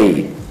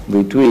interplay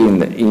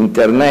between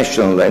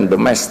international and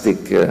domestic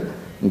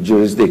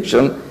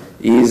jurisdiction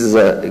is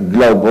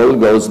global,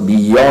 goes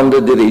beyond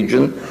the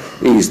region,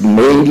 is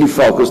mainly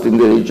focused in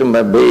the region,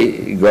 but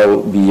may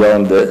go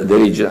beyond the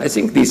region. I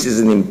think this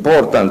is an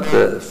important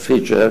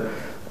feature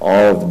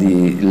of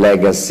the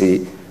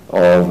legacy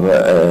of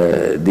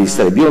this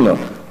tribunal.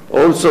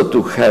 Also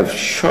to have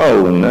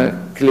shown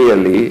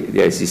clearly, the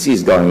ICC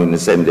is going in the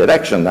same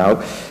direction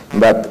now,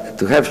 but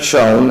to have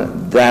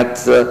shown that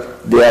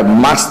there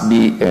must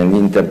be an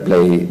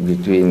interplay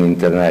between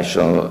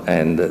international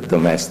and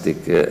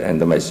domestic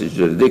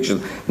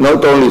jurisdiction,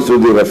 not only through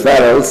the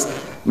referrals,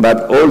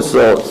 but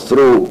also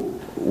through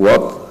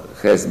what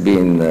has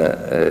been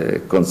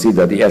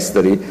considered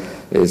yesterday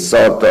a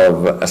sort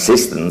of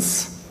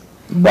assistance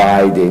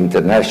by the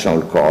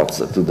international courts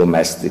to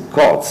domestic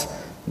courts,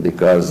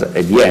 because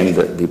at the end,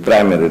 the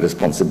primary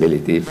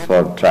responsibility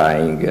for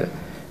trying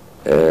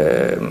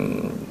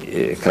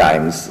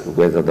crimes,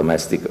 whether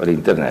domestic or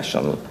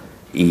international,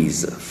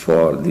 is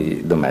for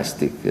the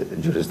domestic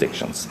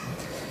jurisdictions.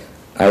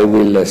 I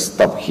will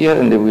stop here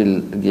and I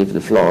will give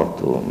the floor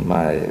to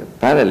my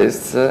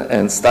panelists,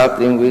 and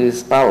starting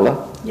with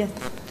Paola. Yes.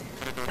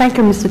 Thank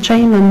you, Mr.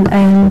 Chairman.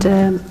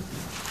 And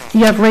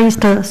you have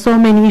raised so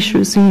many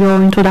issues in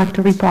your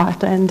introductory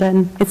part,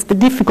 and it's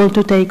difficult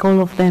to take all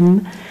of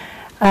them.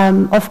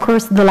 Of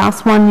course, the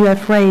last one you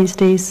have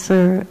raised is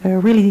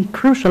really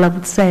crucial, I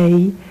would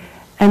say,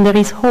 and there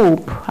is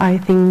hope, I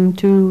think,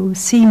 to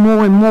see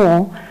more and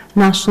more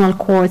national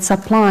courts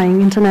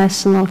applying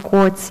international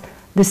courts'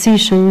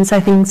 decisions. I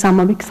think some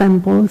of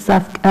examples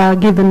are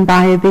given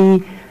by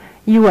the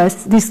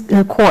U.S.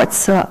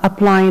 Courts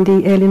applying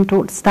the Alien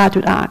Tort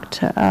Statute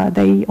Act.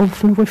 They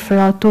often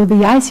refer to the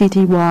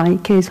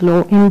ICTY case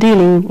law in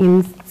dealing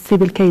in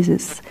civil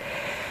cases.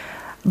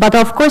 But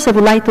of course, I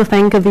would like to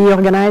thank the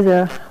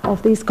organizer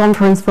of this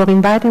conference for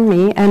inviting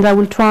me, and I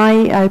will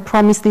try, I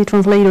promise the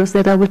translators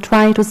that I will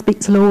try to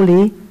speak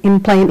slowly in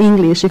plain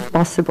English if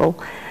possible.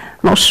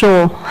 Not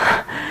sure.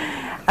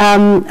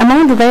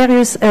 Among the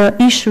various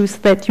issues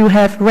that you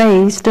have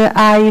raised,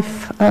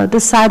 I've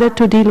decided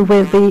to deal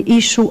with the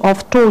issue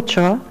of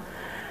torture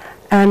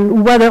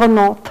and whether or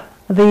not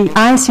the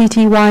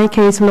ICTY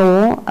case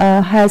law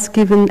has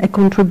given a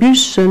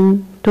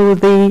contribution to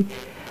the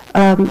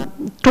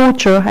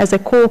torture as a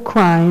core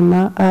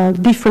crime,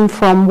 different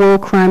from war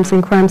crimes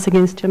and crimes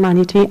against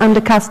humanity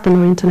under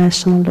customary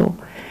international law.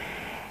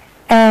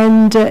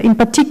 And in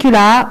particular,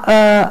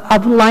 I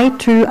would like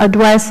to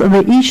address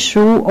the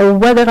issue of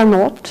whether or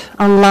not,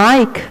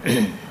 unlike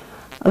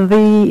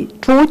the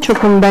Torture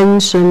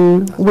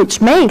Convention,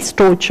 which makes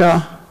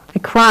torture a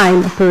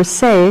crime per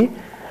se,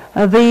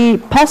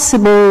 the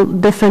possible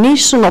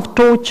definition of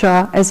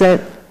torture as a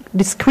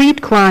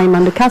discrete crime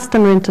under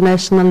customary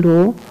international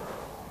law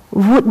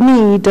would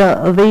need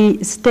the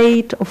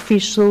state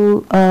official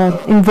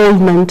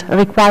involvement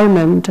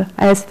requirement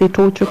as the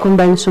Torture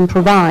Convention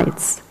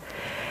provides.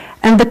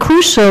 And the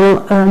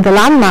crucial, the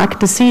landmark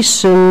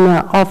decision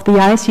of the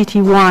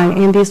ICTY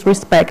in this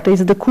respect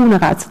is the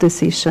Kunerat's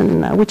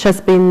decision, which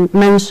has been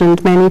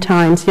mentioned many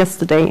times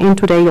yesterday and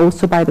today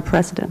also by the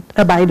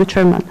by the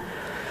chairman.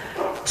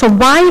 So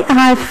why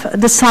I've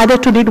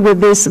decided to deal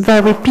with this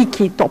very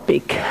picky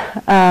topic?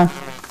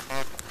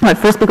 Well,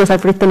 first because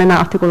I've written an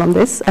article on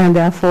this, and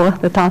therefore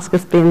the task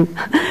has been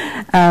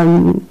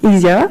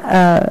easier.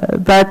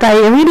 But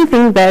I really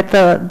think that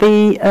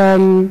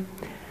the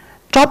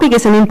topic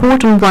is an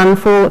important one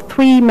for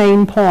three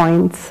main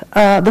points.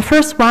 The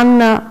first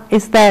one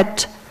is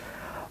that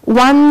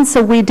once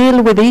we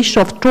deal with the issue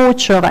of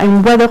torture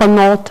and whether or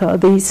not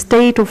the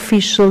state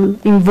official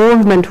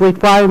involvement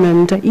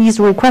requirement is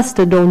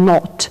requested or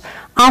not,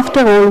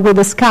 after all, we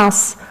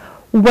discuss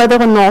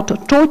whether or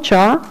not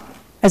torture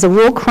as a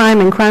war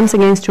crime and crimes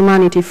against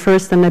humanity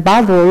first and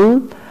above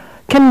all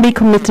can be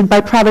committed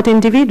by private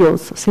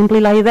individuals,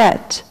 simply like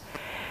that.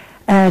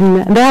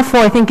 And therefore,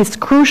 I think it's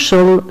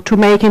crucial to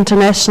make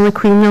international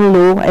criminal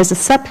law as a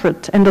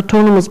separate and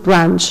autonomous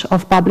branch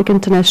of public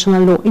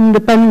international law,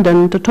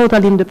 independent,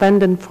 totally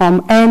independent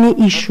from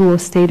any issue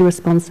of state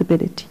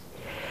responsibility.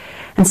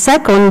 And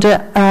second,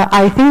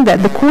 I think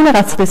that the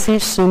Kunerat's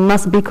decision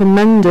must be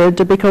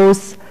commended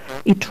because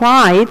it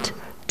tried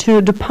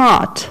to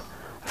depart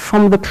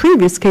from the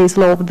previous case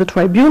law of the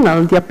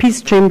tribunal, the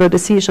appeals chamber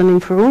decision in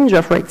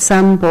Ferungia, for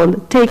example,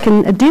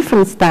 taken a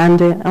different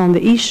stand on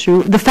the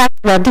issue. The facts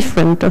were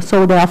different,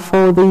 so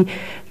therefore the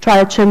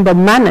trial chamber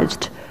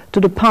managed to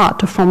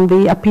depart from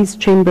the appeals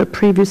chamber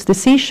previous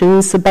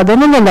decisions, but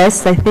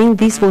nonetheless, I think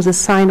this was a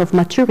sign of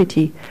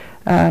maturity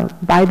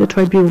by the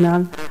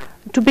tribunal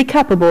to be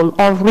capable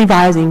of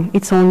revising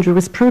its own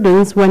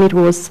jurisprudence when it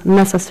was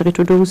necessary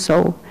to do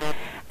so.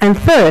 And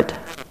third,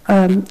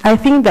 I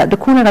think that the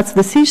Kunerat's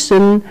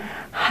decision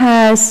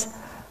has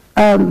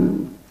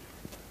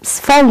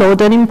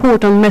followed an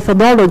important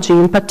methodology,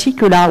 in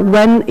particular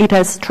when it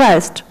has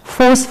stressed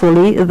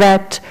forcefully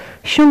that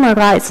human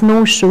rights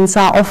notions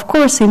are of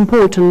course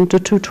important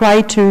to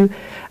try to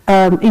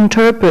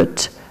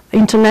interpret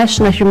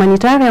international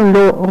humanitarian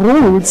law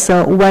rules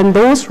when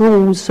those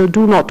rules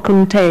do not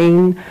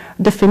contain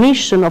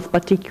definition of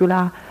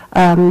particular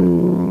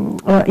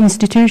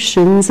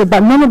institutions, but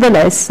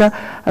nonetheless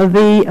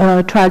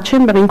the trial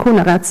chamber in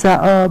Kunerat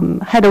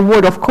had a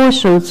word of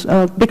caution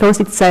because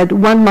it said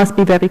one must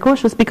be very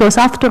cautious because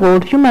after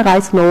all human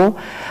rights law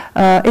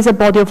is a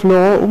body of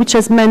law which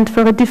is meant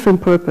for a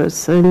different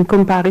purpose in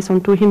comparison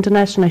to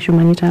international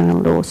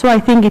humanitarian law. So I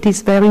think it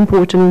is very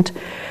important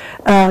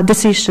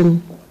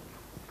decision.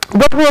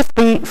 What was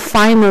the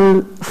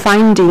final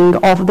finding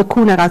of the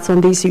Kunerats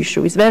on this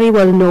issue? It's very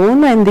well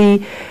known, and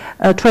the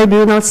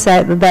tribunal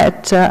said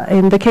that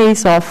in the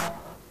case of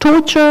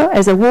torture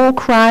as a war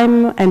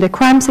crime and the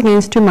crimes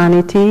against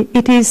humanity,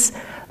 it is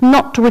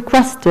not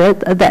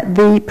requested that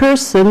the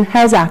person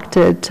has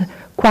acted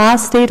qua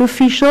state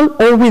official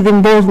or with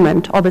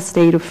involvement of a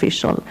state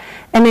official.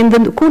 And in the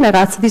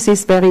Kunerats,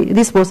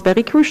 this was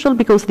very crucial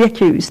because the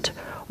accused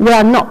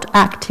were not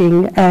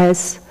acting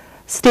as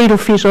state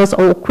officials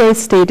or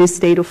quasi-state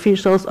state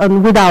officials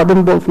and without the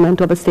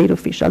involvement of a state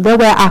official. They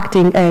were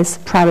acting as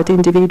private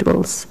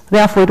individuals.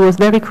 Therefore, it was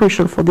very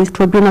crucial for this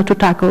tribunal to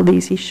tackle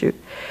this issue.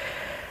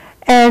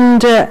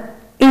 And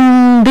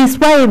in this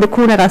way, the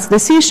Kunerats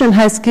decision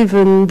has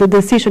given, the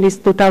decision is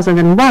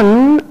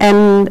 2001,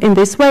 and in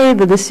this way,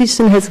 the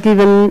decision has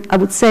given, I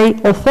would say,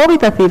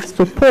 authoritative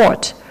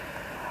support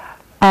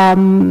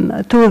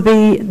to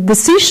the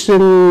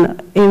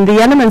decision in the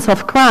elements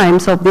of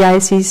crimes of the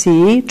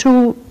ICC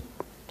to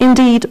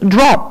indeed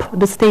drop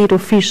the state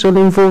official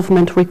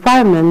involvement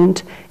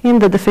requirement in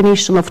the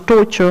definition of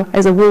torture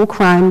as a war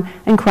crime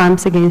and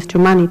crimes against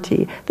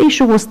humanity. The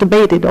issue was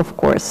debated, of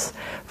course,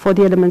 for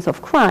the elements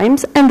of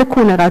crimes, and the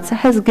Kunerats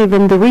has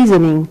given the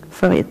reasoning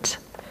for it.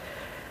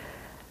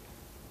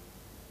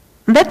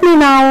 Let me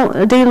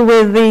now deal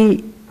with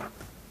the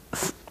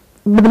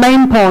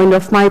main point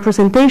of my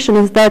presentation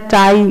is that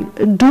I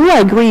do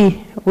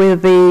agree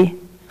with the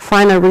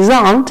final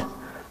result.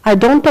 I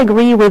don't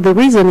agree with the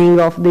reasoning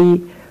of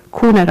the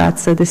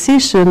Kunerats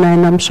decision,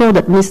 and I'm sure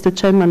that Mr.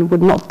 Chairman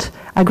would not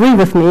agree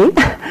with me.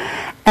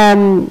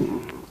 And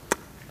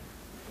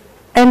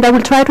I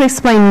will try to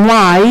explain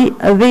why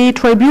the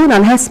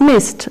tribunal has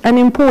missed an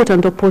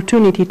important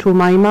opportunity, to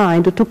my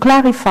mind, to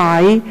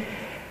clarify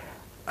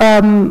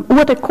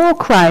what a core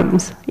crime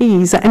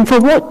is, and for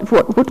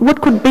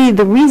what could be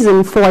the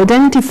reason for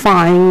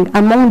identifying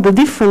among the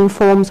different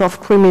forms of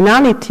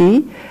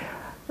criminality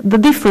the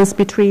difference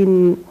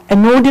between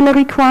an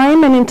ordinary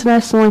crime and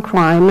international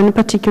crime, and in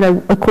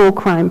particular a core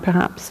crime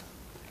perhaps.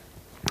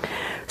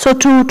 So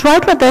to try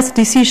to address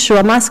this issue,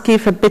 I must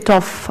give a bit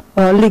of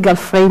legal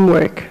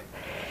framework.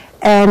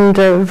 And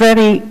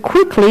very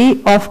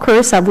quickly, of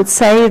course, I would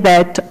say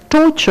that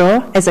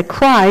torture as a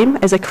crime,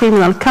 as a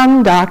criminal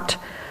conduct,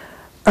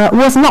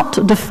 was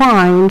not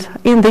defined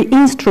in the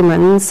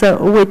instruments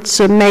which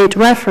made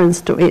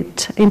reference to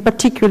it. In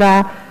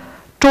particular,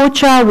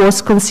 torture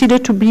was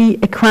considered to be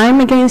a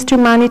crime against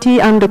humanity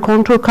under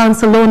Control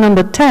Council Law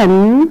number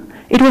 10.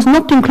 It was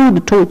not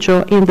included,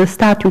 torture, in the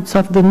statutes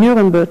of the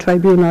Nuremberg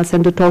tribunals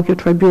and the Tokyo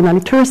tribunal.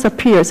 It first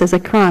appears as a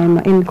crime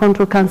in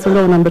Control Council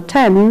Law number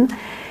 10.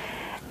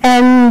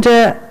 And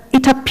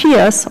it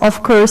appears,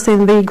 of course,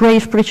 in the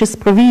grave breaches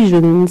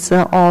provisions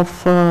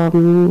of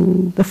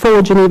the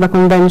 4 Geneva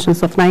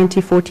Conventions of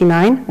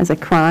 1949 as a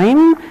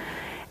crime,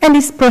 and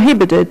is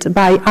prohibited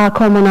by our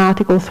common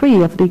Article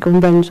 3 of the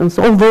Conventions,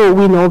 although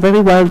we know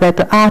very well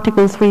that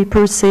Article 3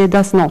 per se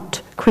does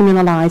not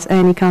criminalize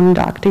any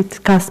conduct. It's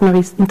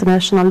customary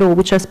international law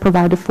which has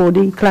provided for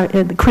the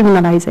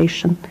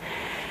criminalization.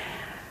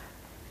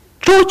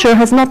 Torture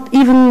has not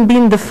even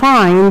been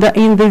defined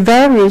in the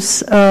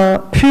various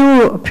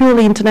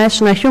purely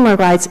international human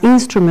rights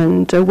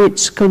instruments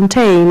which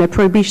contain a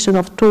prohibition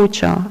of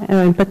torture,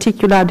 in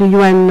particular the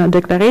UN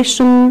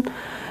Declaration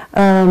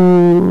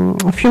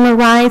of Human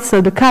Rights,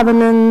 the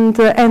Covenant,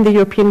 and the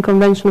European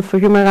Convention for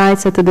Human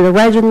Rights at the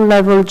regional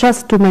level,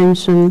 just to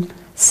mention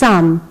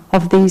some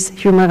of these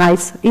human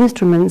rights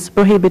instruments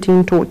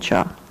prohibiting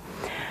torture.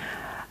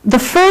 The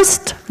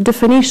first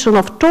definition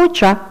of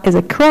torture as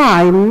a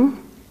crime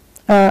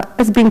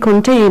has been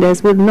contained,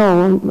 as we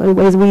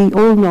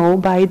all know,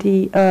 by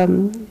the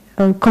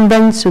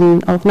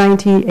Convention of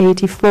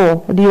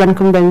 1984, the UN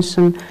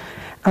Convention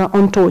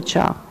on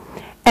torture.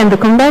 And the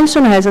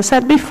Convention, as I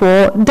said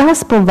before,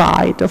 does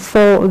provide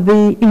for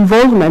the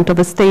involvement of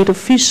a state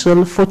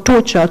official for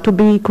torture to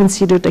be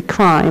considered a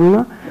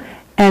crime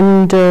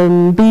and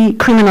be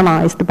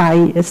criminalized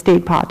by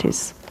state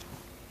parties.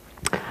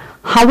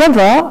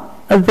 However,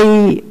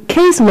 the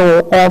case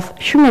law of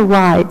human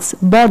rights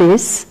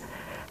bodies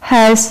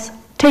has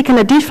taken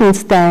a different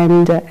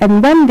stand,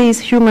 and when these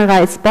human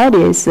rights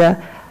bodies,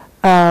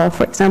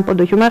 for example,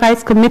 the Human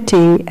Rights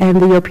Committee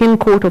and the European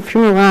Court of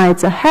Human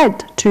Rights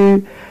had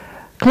to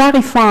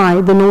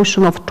clarify the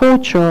notion of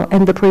torture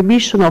and the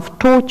prohibition of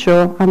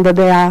torture under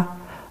their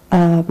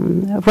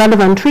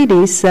relevant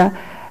treaties,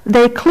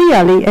 they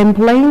clearly and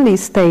plainly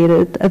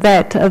stated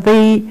that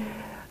the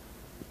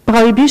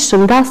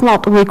prohibition does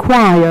not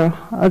require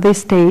the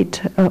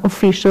state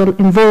official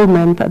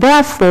involvement.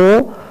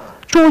 Therefore,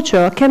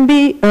 torture can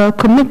be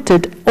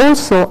committed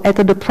also at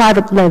the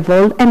private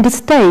level, and the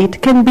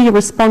state can be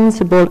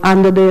responsible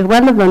under the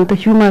relevant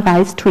human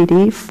rights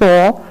treaty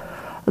for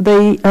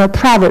the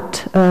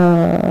private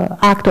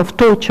act of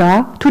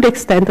torture, to the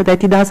extent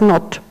that it does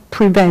not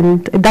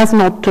prevent, it does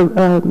not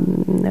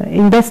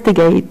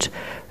investigate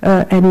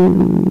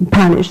and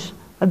punish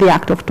the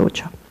act of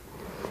torture.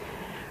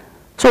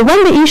 So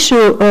when the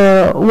issue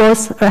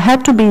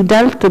had to be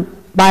dealt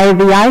by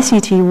the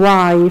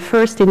ICTY,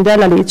 first in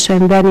Delalic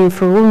and then in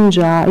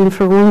Ferungia. In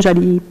Ferungia,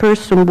 the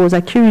person was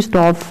accused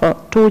of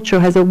torture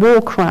as a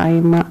war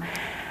crime.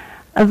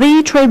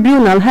 The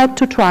tribunal had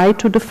to try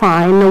to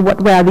define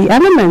what were the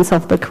elements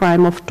of the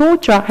crime of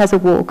torture as a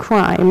war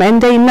crime,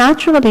 and they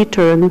naturally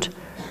turned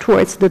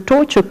towards the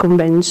Torture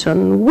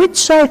Convention,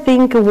 which I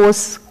think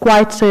was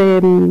quite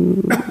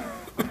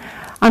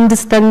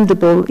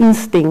understandable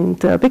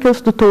instinct,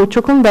 because the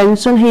Torture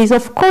Convention is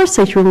of course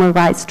a human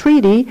rights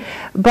treaty,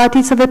 but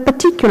it's of a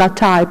particular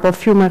type of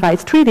human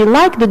rights treaty.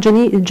 Like the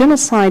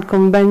Genocide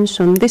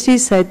Convention, this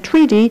is a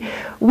treaty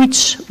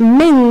which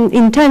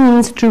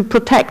intends to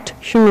protect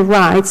human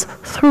rights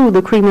through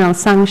the criminal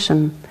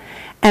sanction.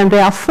 And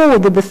therefore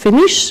the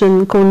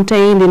definition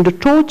contained in the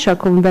Torture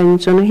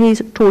Convention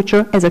is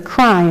torture as a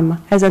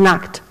crime, as an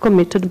act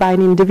committed by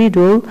an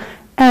individual,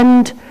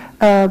 and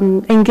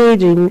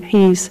engaging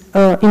his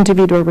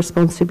individual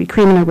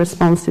criminal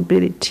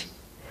responsibility.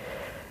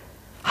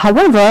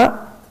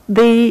 However,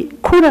 the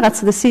Kunerat's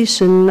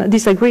decision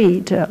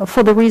disagreed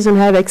for the reason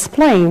I have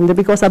explained,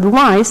 because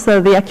otherwise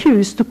the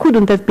accused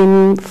couldn't have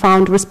been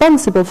found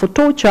responsible for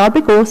torture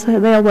because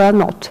they were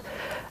not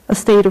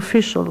state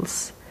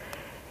officials.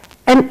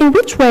 And in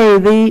which way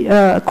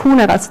the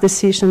Kunerat's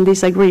decision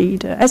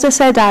disagreed? As I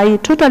said, I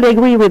totally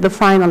agree with the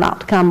final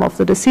outcome of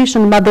the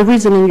decision, but the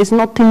reasoning is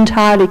not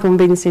entirely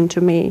convincing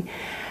to me.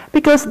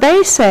 Because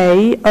they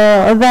say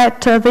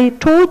that the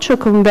Torture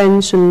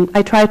Convention,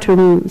 I try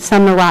to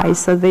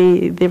summarize,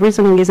 the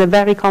reasoning is a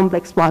very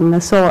complex one,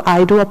 so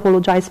I do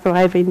apologize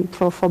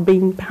for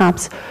being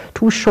perhaps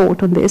too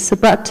short on this,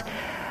 but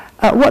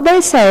what they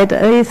said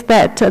is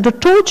that the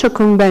Torture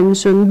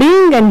Convention,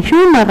 being a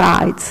human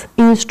rights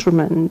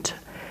instrument,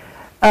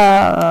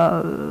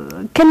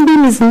 can be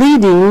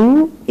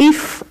misleading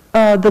if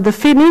the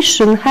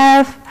definition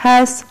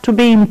has to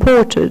be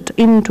imported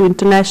into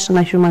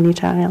international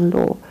humanitarian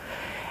law.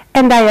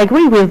 And I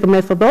agree with the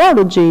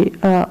methodology.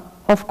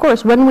 Of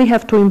course, when we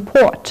have to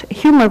import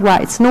human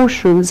rights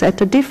notions at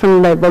a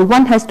different level,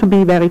 one has to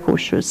be very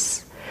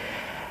cautious.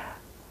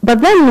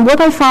 But then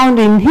what I found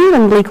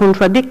inherently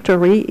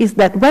contradictory is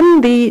that when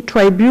the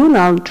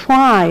tribunal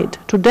tried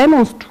to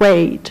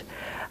demonstrate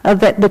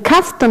that the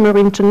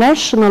customary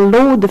international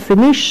law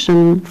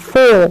definition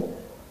for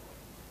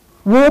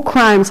war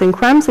crimes and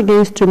crimes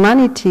against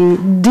humanity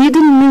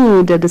didn't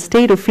meet the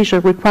state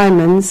official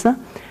requirements,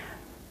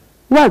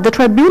 well, the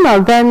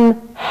tribunal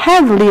then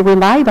heavily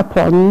relied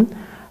upon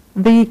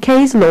the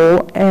case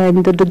law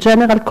and the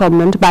general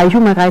comment by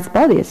human rights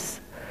bodies.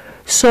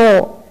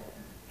 So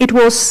it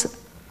was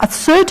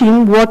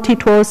asserting what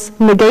it was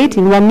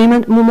negating one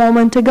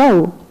moment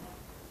ago.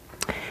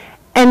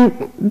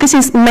 And this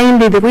is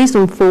mainly the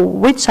reason for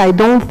which I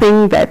don't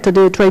think that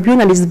the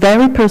tribunal is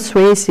very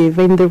persuasive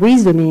in the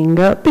reasoning,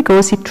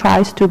 because it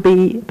tries to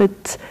be a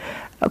bit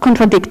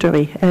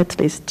contradictory, at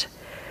least.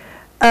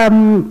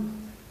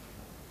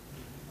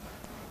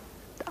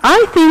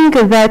 I think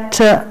that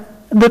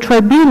the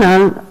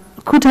tribunal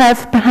could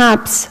have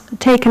perhaps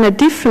taken a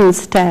different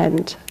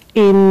stand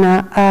in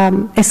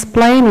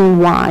explaining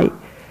why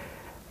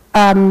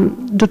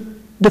the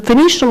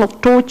definition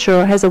of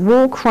torture as a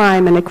war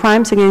crime and a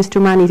crimes against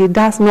humanity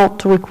does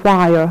not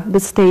require the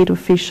state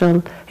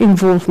official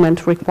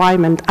involvement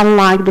requirement,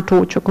 unlike the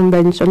Torture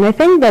Convention. I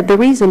think that the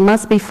reason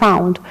must be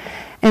found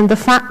in the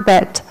fact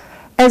that,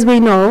 as we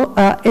know,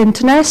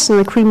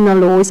 international criminal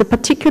law is a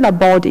particular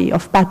body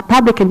of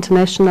public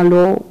international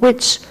law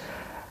which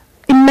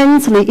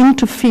immensely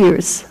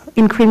interferes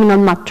in criminal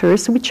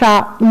matters which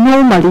are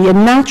normally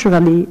and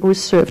naturally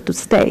reserved to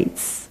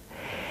states.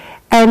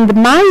 And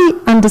my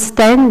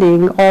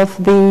understanding of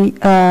the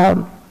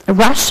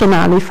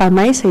rationale, if I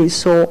may say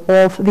so,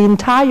 of the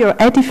entire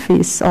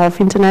edifice of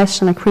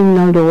international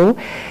criminal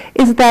law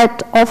is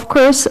that, of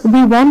course,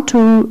 we want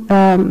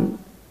to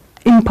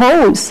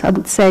impose, I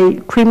would say,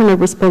 criminal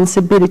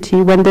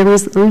responsibility when there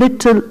is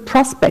little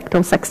prospect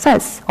of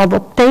success of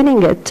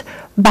obtaining it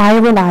by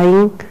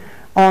relying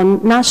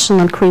on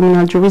national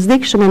criminal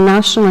jurisdiction and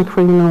national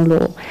criminal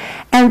law.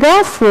 And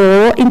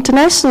therefore,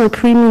 international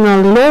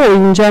criminal law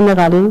in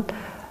general,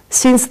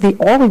 since the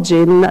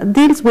origin,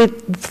 deals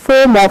with the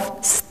form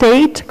of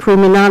state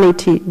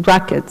criminality,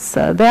 brackets.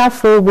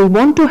 Therefore, we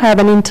want to have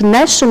an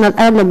international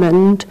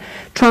element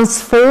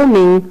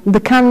transforming the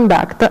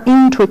conduct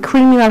into a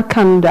criminal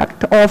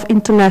conduct of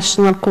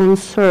international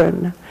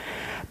concern.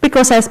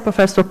 Because as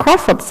Professor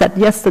Crawford said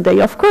yesterday,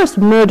 of course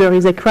murder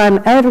is a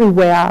crime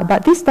everywhere,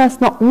 but this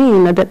does not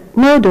mean that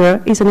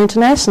murder is an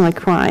international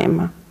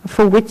crime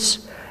for which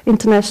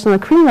international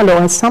criminal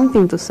law has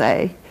something to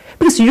say.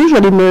 Because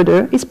usually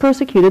murder is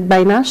persecuted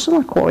by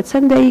national courts,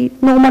 and they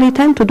normally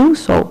tend to do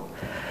so.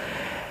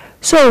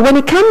 So when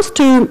it comes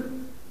to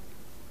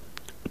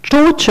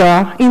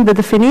torture, in the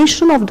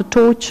definition of the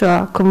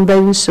Torture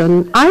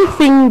Convention, I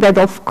think that,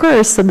 of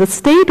course, the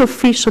state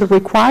official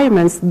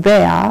requirements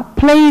there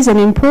plays an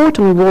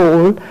important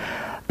role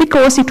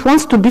because it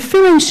wants to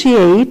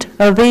differentiate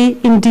the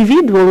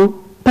individual,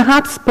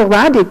 perhaps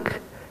sporadic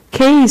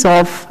case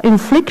of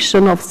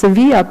infliction of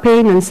severe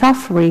pain and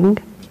suffering.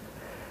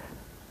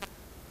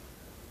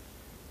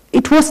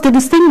 It was to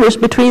distinguish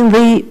between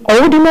the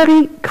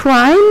ordinary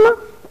crime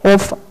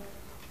of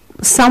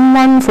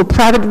someone for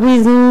private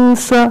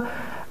reasons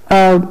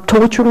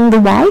torturing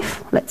the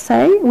wife, let's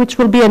say, which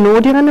will be an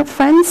ordinary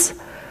offense,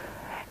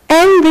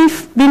 and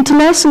the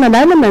international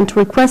element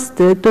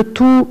requested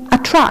to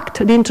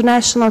attract the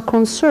international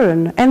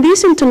concern. And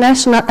this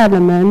international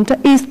element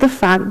is the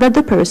fact that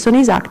the person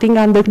is acting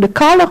under the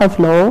color of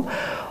law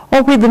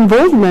or with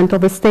involvement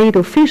of a state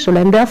official,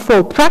 and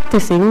therefore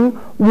practicing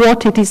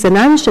what it is an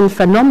ancient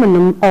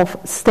phenomenon of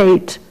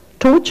state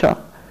torture,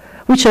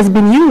 which has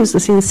been used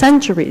since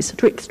centuries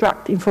to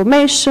extract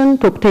information,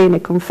 to obtain a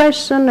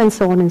confession, and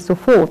so on and so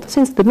forth,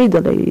 since the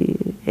Middle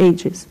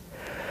Ages.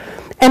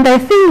 And I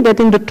think that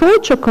in the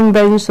Torture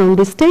Convention,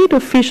 the state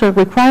official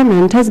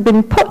requirement has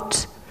been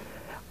put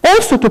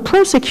also to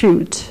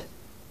prosecute,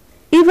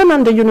 even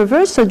under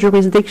universal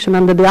jurisdiction,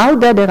 under the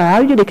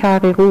Audedera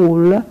Judicare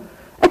rule,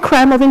 a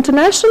crime of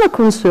international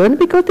concern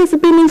because it has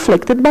been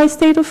inflicted by a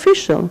state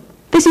official.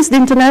 This is the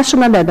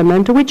international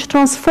element which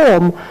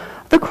transforms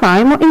the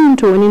crime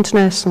into an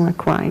international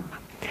crime.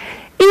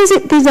 Is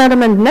it this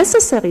element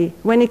necessary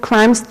when it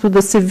comes to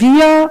the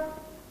severe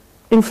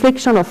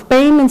infliction of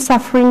pain and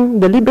suffering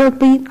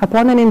deliberately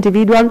upon an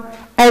individual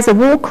as a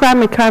war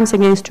crime and crimes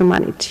against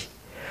humanity?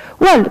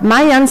 Well,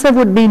 my answer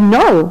would be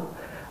no.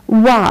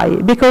 Why?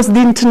 Because the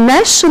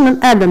international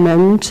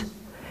element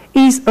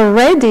is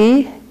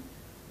already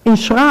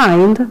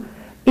enshrined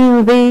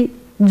in the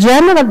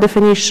general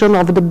definition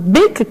of the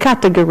big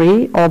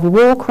category of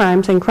war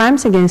crimes and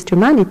crimes against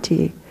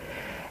humanity.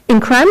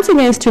 In crimes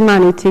against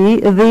humanity,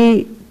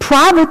 the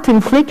private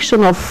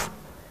infliction of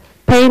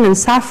pain and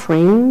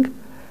suffering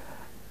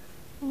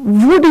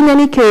would in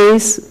any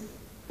case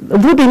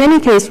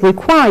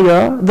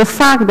require the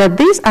fact that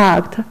this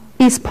act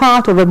is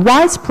part of a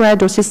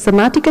widespread or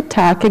systematic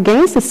attack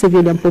against the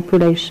civilian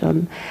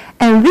population.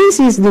 And this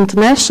is the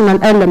international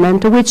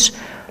element which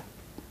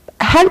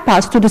help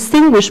us to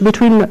distinguish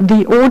between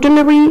the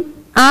ordinary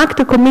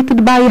act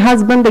committed by a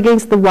husband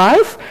against the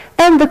wife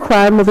and the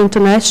crime of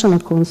international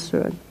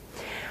concern.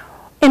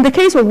 In the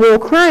case of war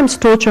crimes,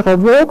 torture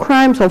of war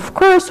crimes, of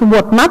course,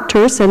 what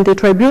matters, and the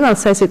tribunal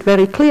says it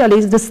very clearly,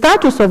 is the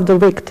status of the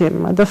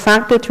victim, the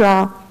fact that you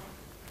are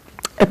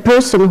a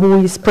person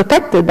who is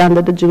protected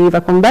under the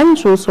Geneva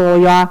Conventions, or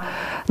you are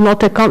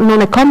not a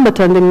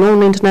non-combatant in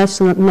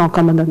non-international,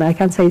 non-combatant, I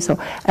can't say so,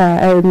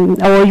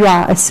 or you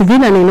are a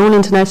civilian in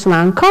non-international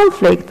armed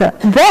conflict.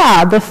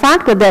 There, the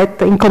fact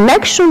that in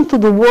connection to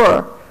the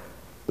war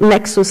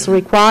nexus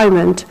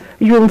requirement,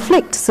 you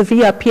inflict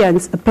severe pain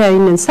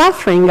and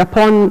suffering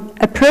upon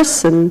a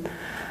person,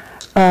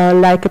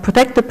 like a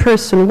protected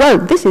person, well,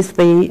 this is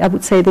I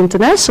would say, the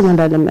international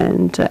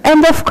element.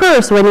 And of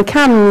course, when it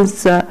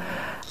comes to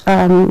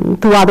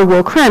other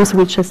war crimes,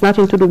 which has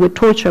nothing to do with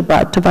torture,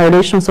 but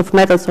violations of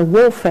methods of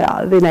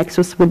warfare, the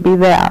nexus would be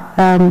there.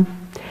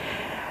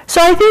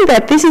 So I think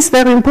that this is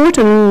very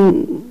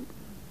important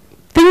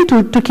thing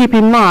to keep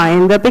in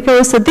mind,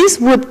 because this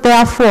would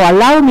therefore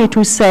allow me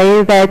to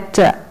say that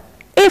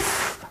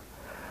if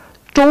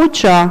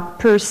torture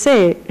per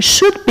se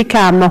should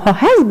become or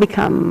has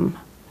become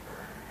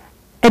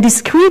a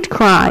discrete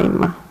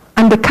crime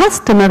under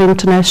customary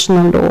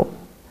international law,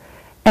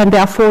 and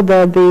therefore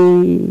that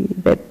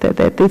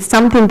it's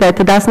something that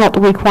does not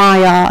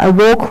require a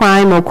war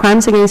crime or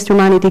crimes against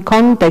humanity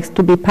context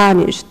to be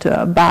punished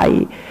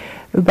by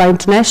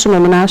international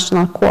and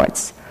national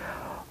courts.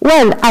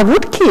 Well, I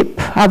would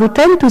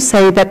tend to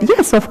say that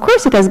yes, of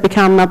course it has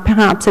become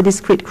perhaps a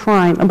discrete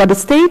crime, but the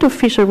state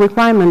official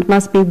requirement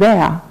must be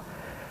there.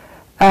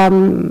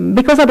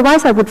 Because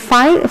otherwise I would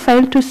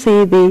fail to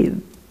see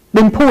the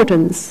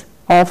importance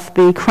of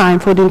the crime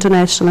for the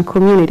international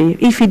community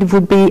if it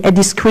would be a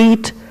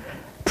discrete,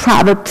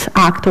 private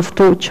act of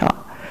torture.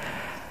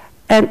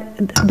 And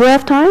do I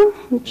have time?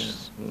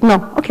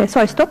 No, okay, so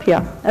I stop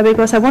here,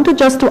 because I wanted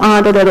just to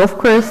add that, of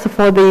course,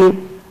 for the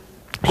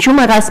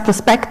human rights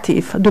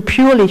perspective, the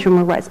purely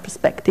human rights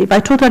perspective, I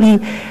totally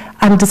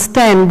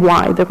understand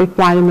why the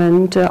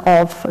requirement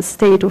of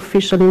state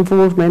official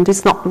involvement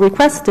is not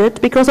requested,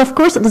 because of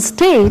course the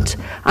state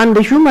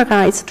under human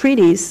rights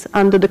treaties,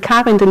 under the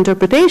current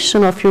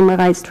interpretation of human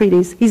rights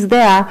treaties, is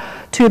there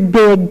to be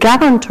a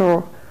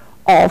guarantor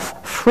of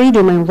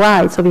freedom and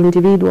rights of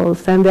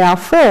individuals, and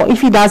therefore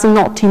if it does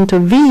not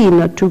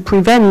intervene to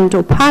prevent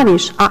or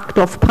punish acts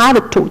of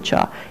private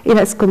torture, it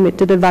has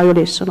committed a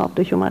violation of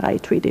the human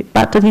rights treaty.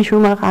 But the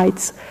human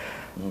rights,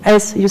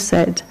 as you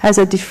said, has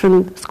a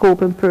different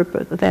scope and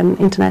purpose than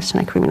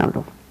international criminal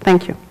law.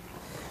 Thank you.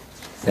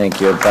 Thank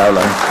you,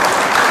 Paola.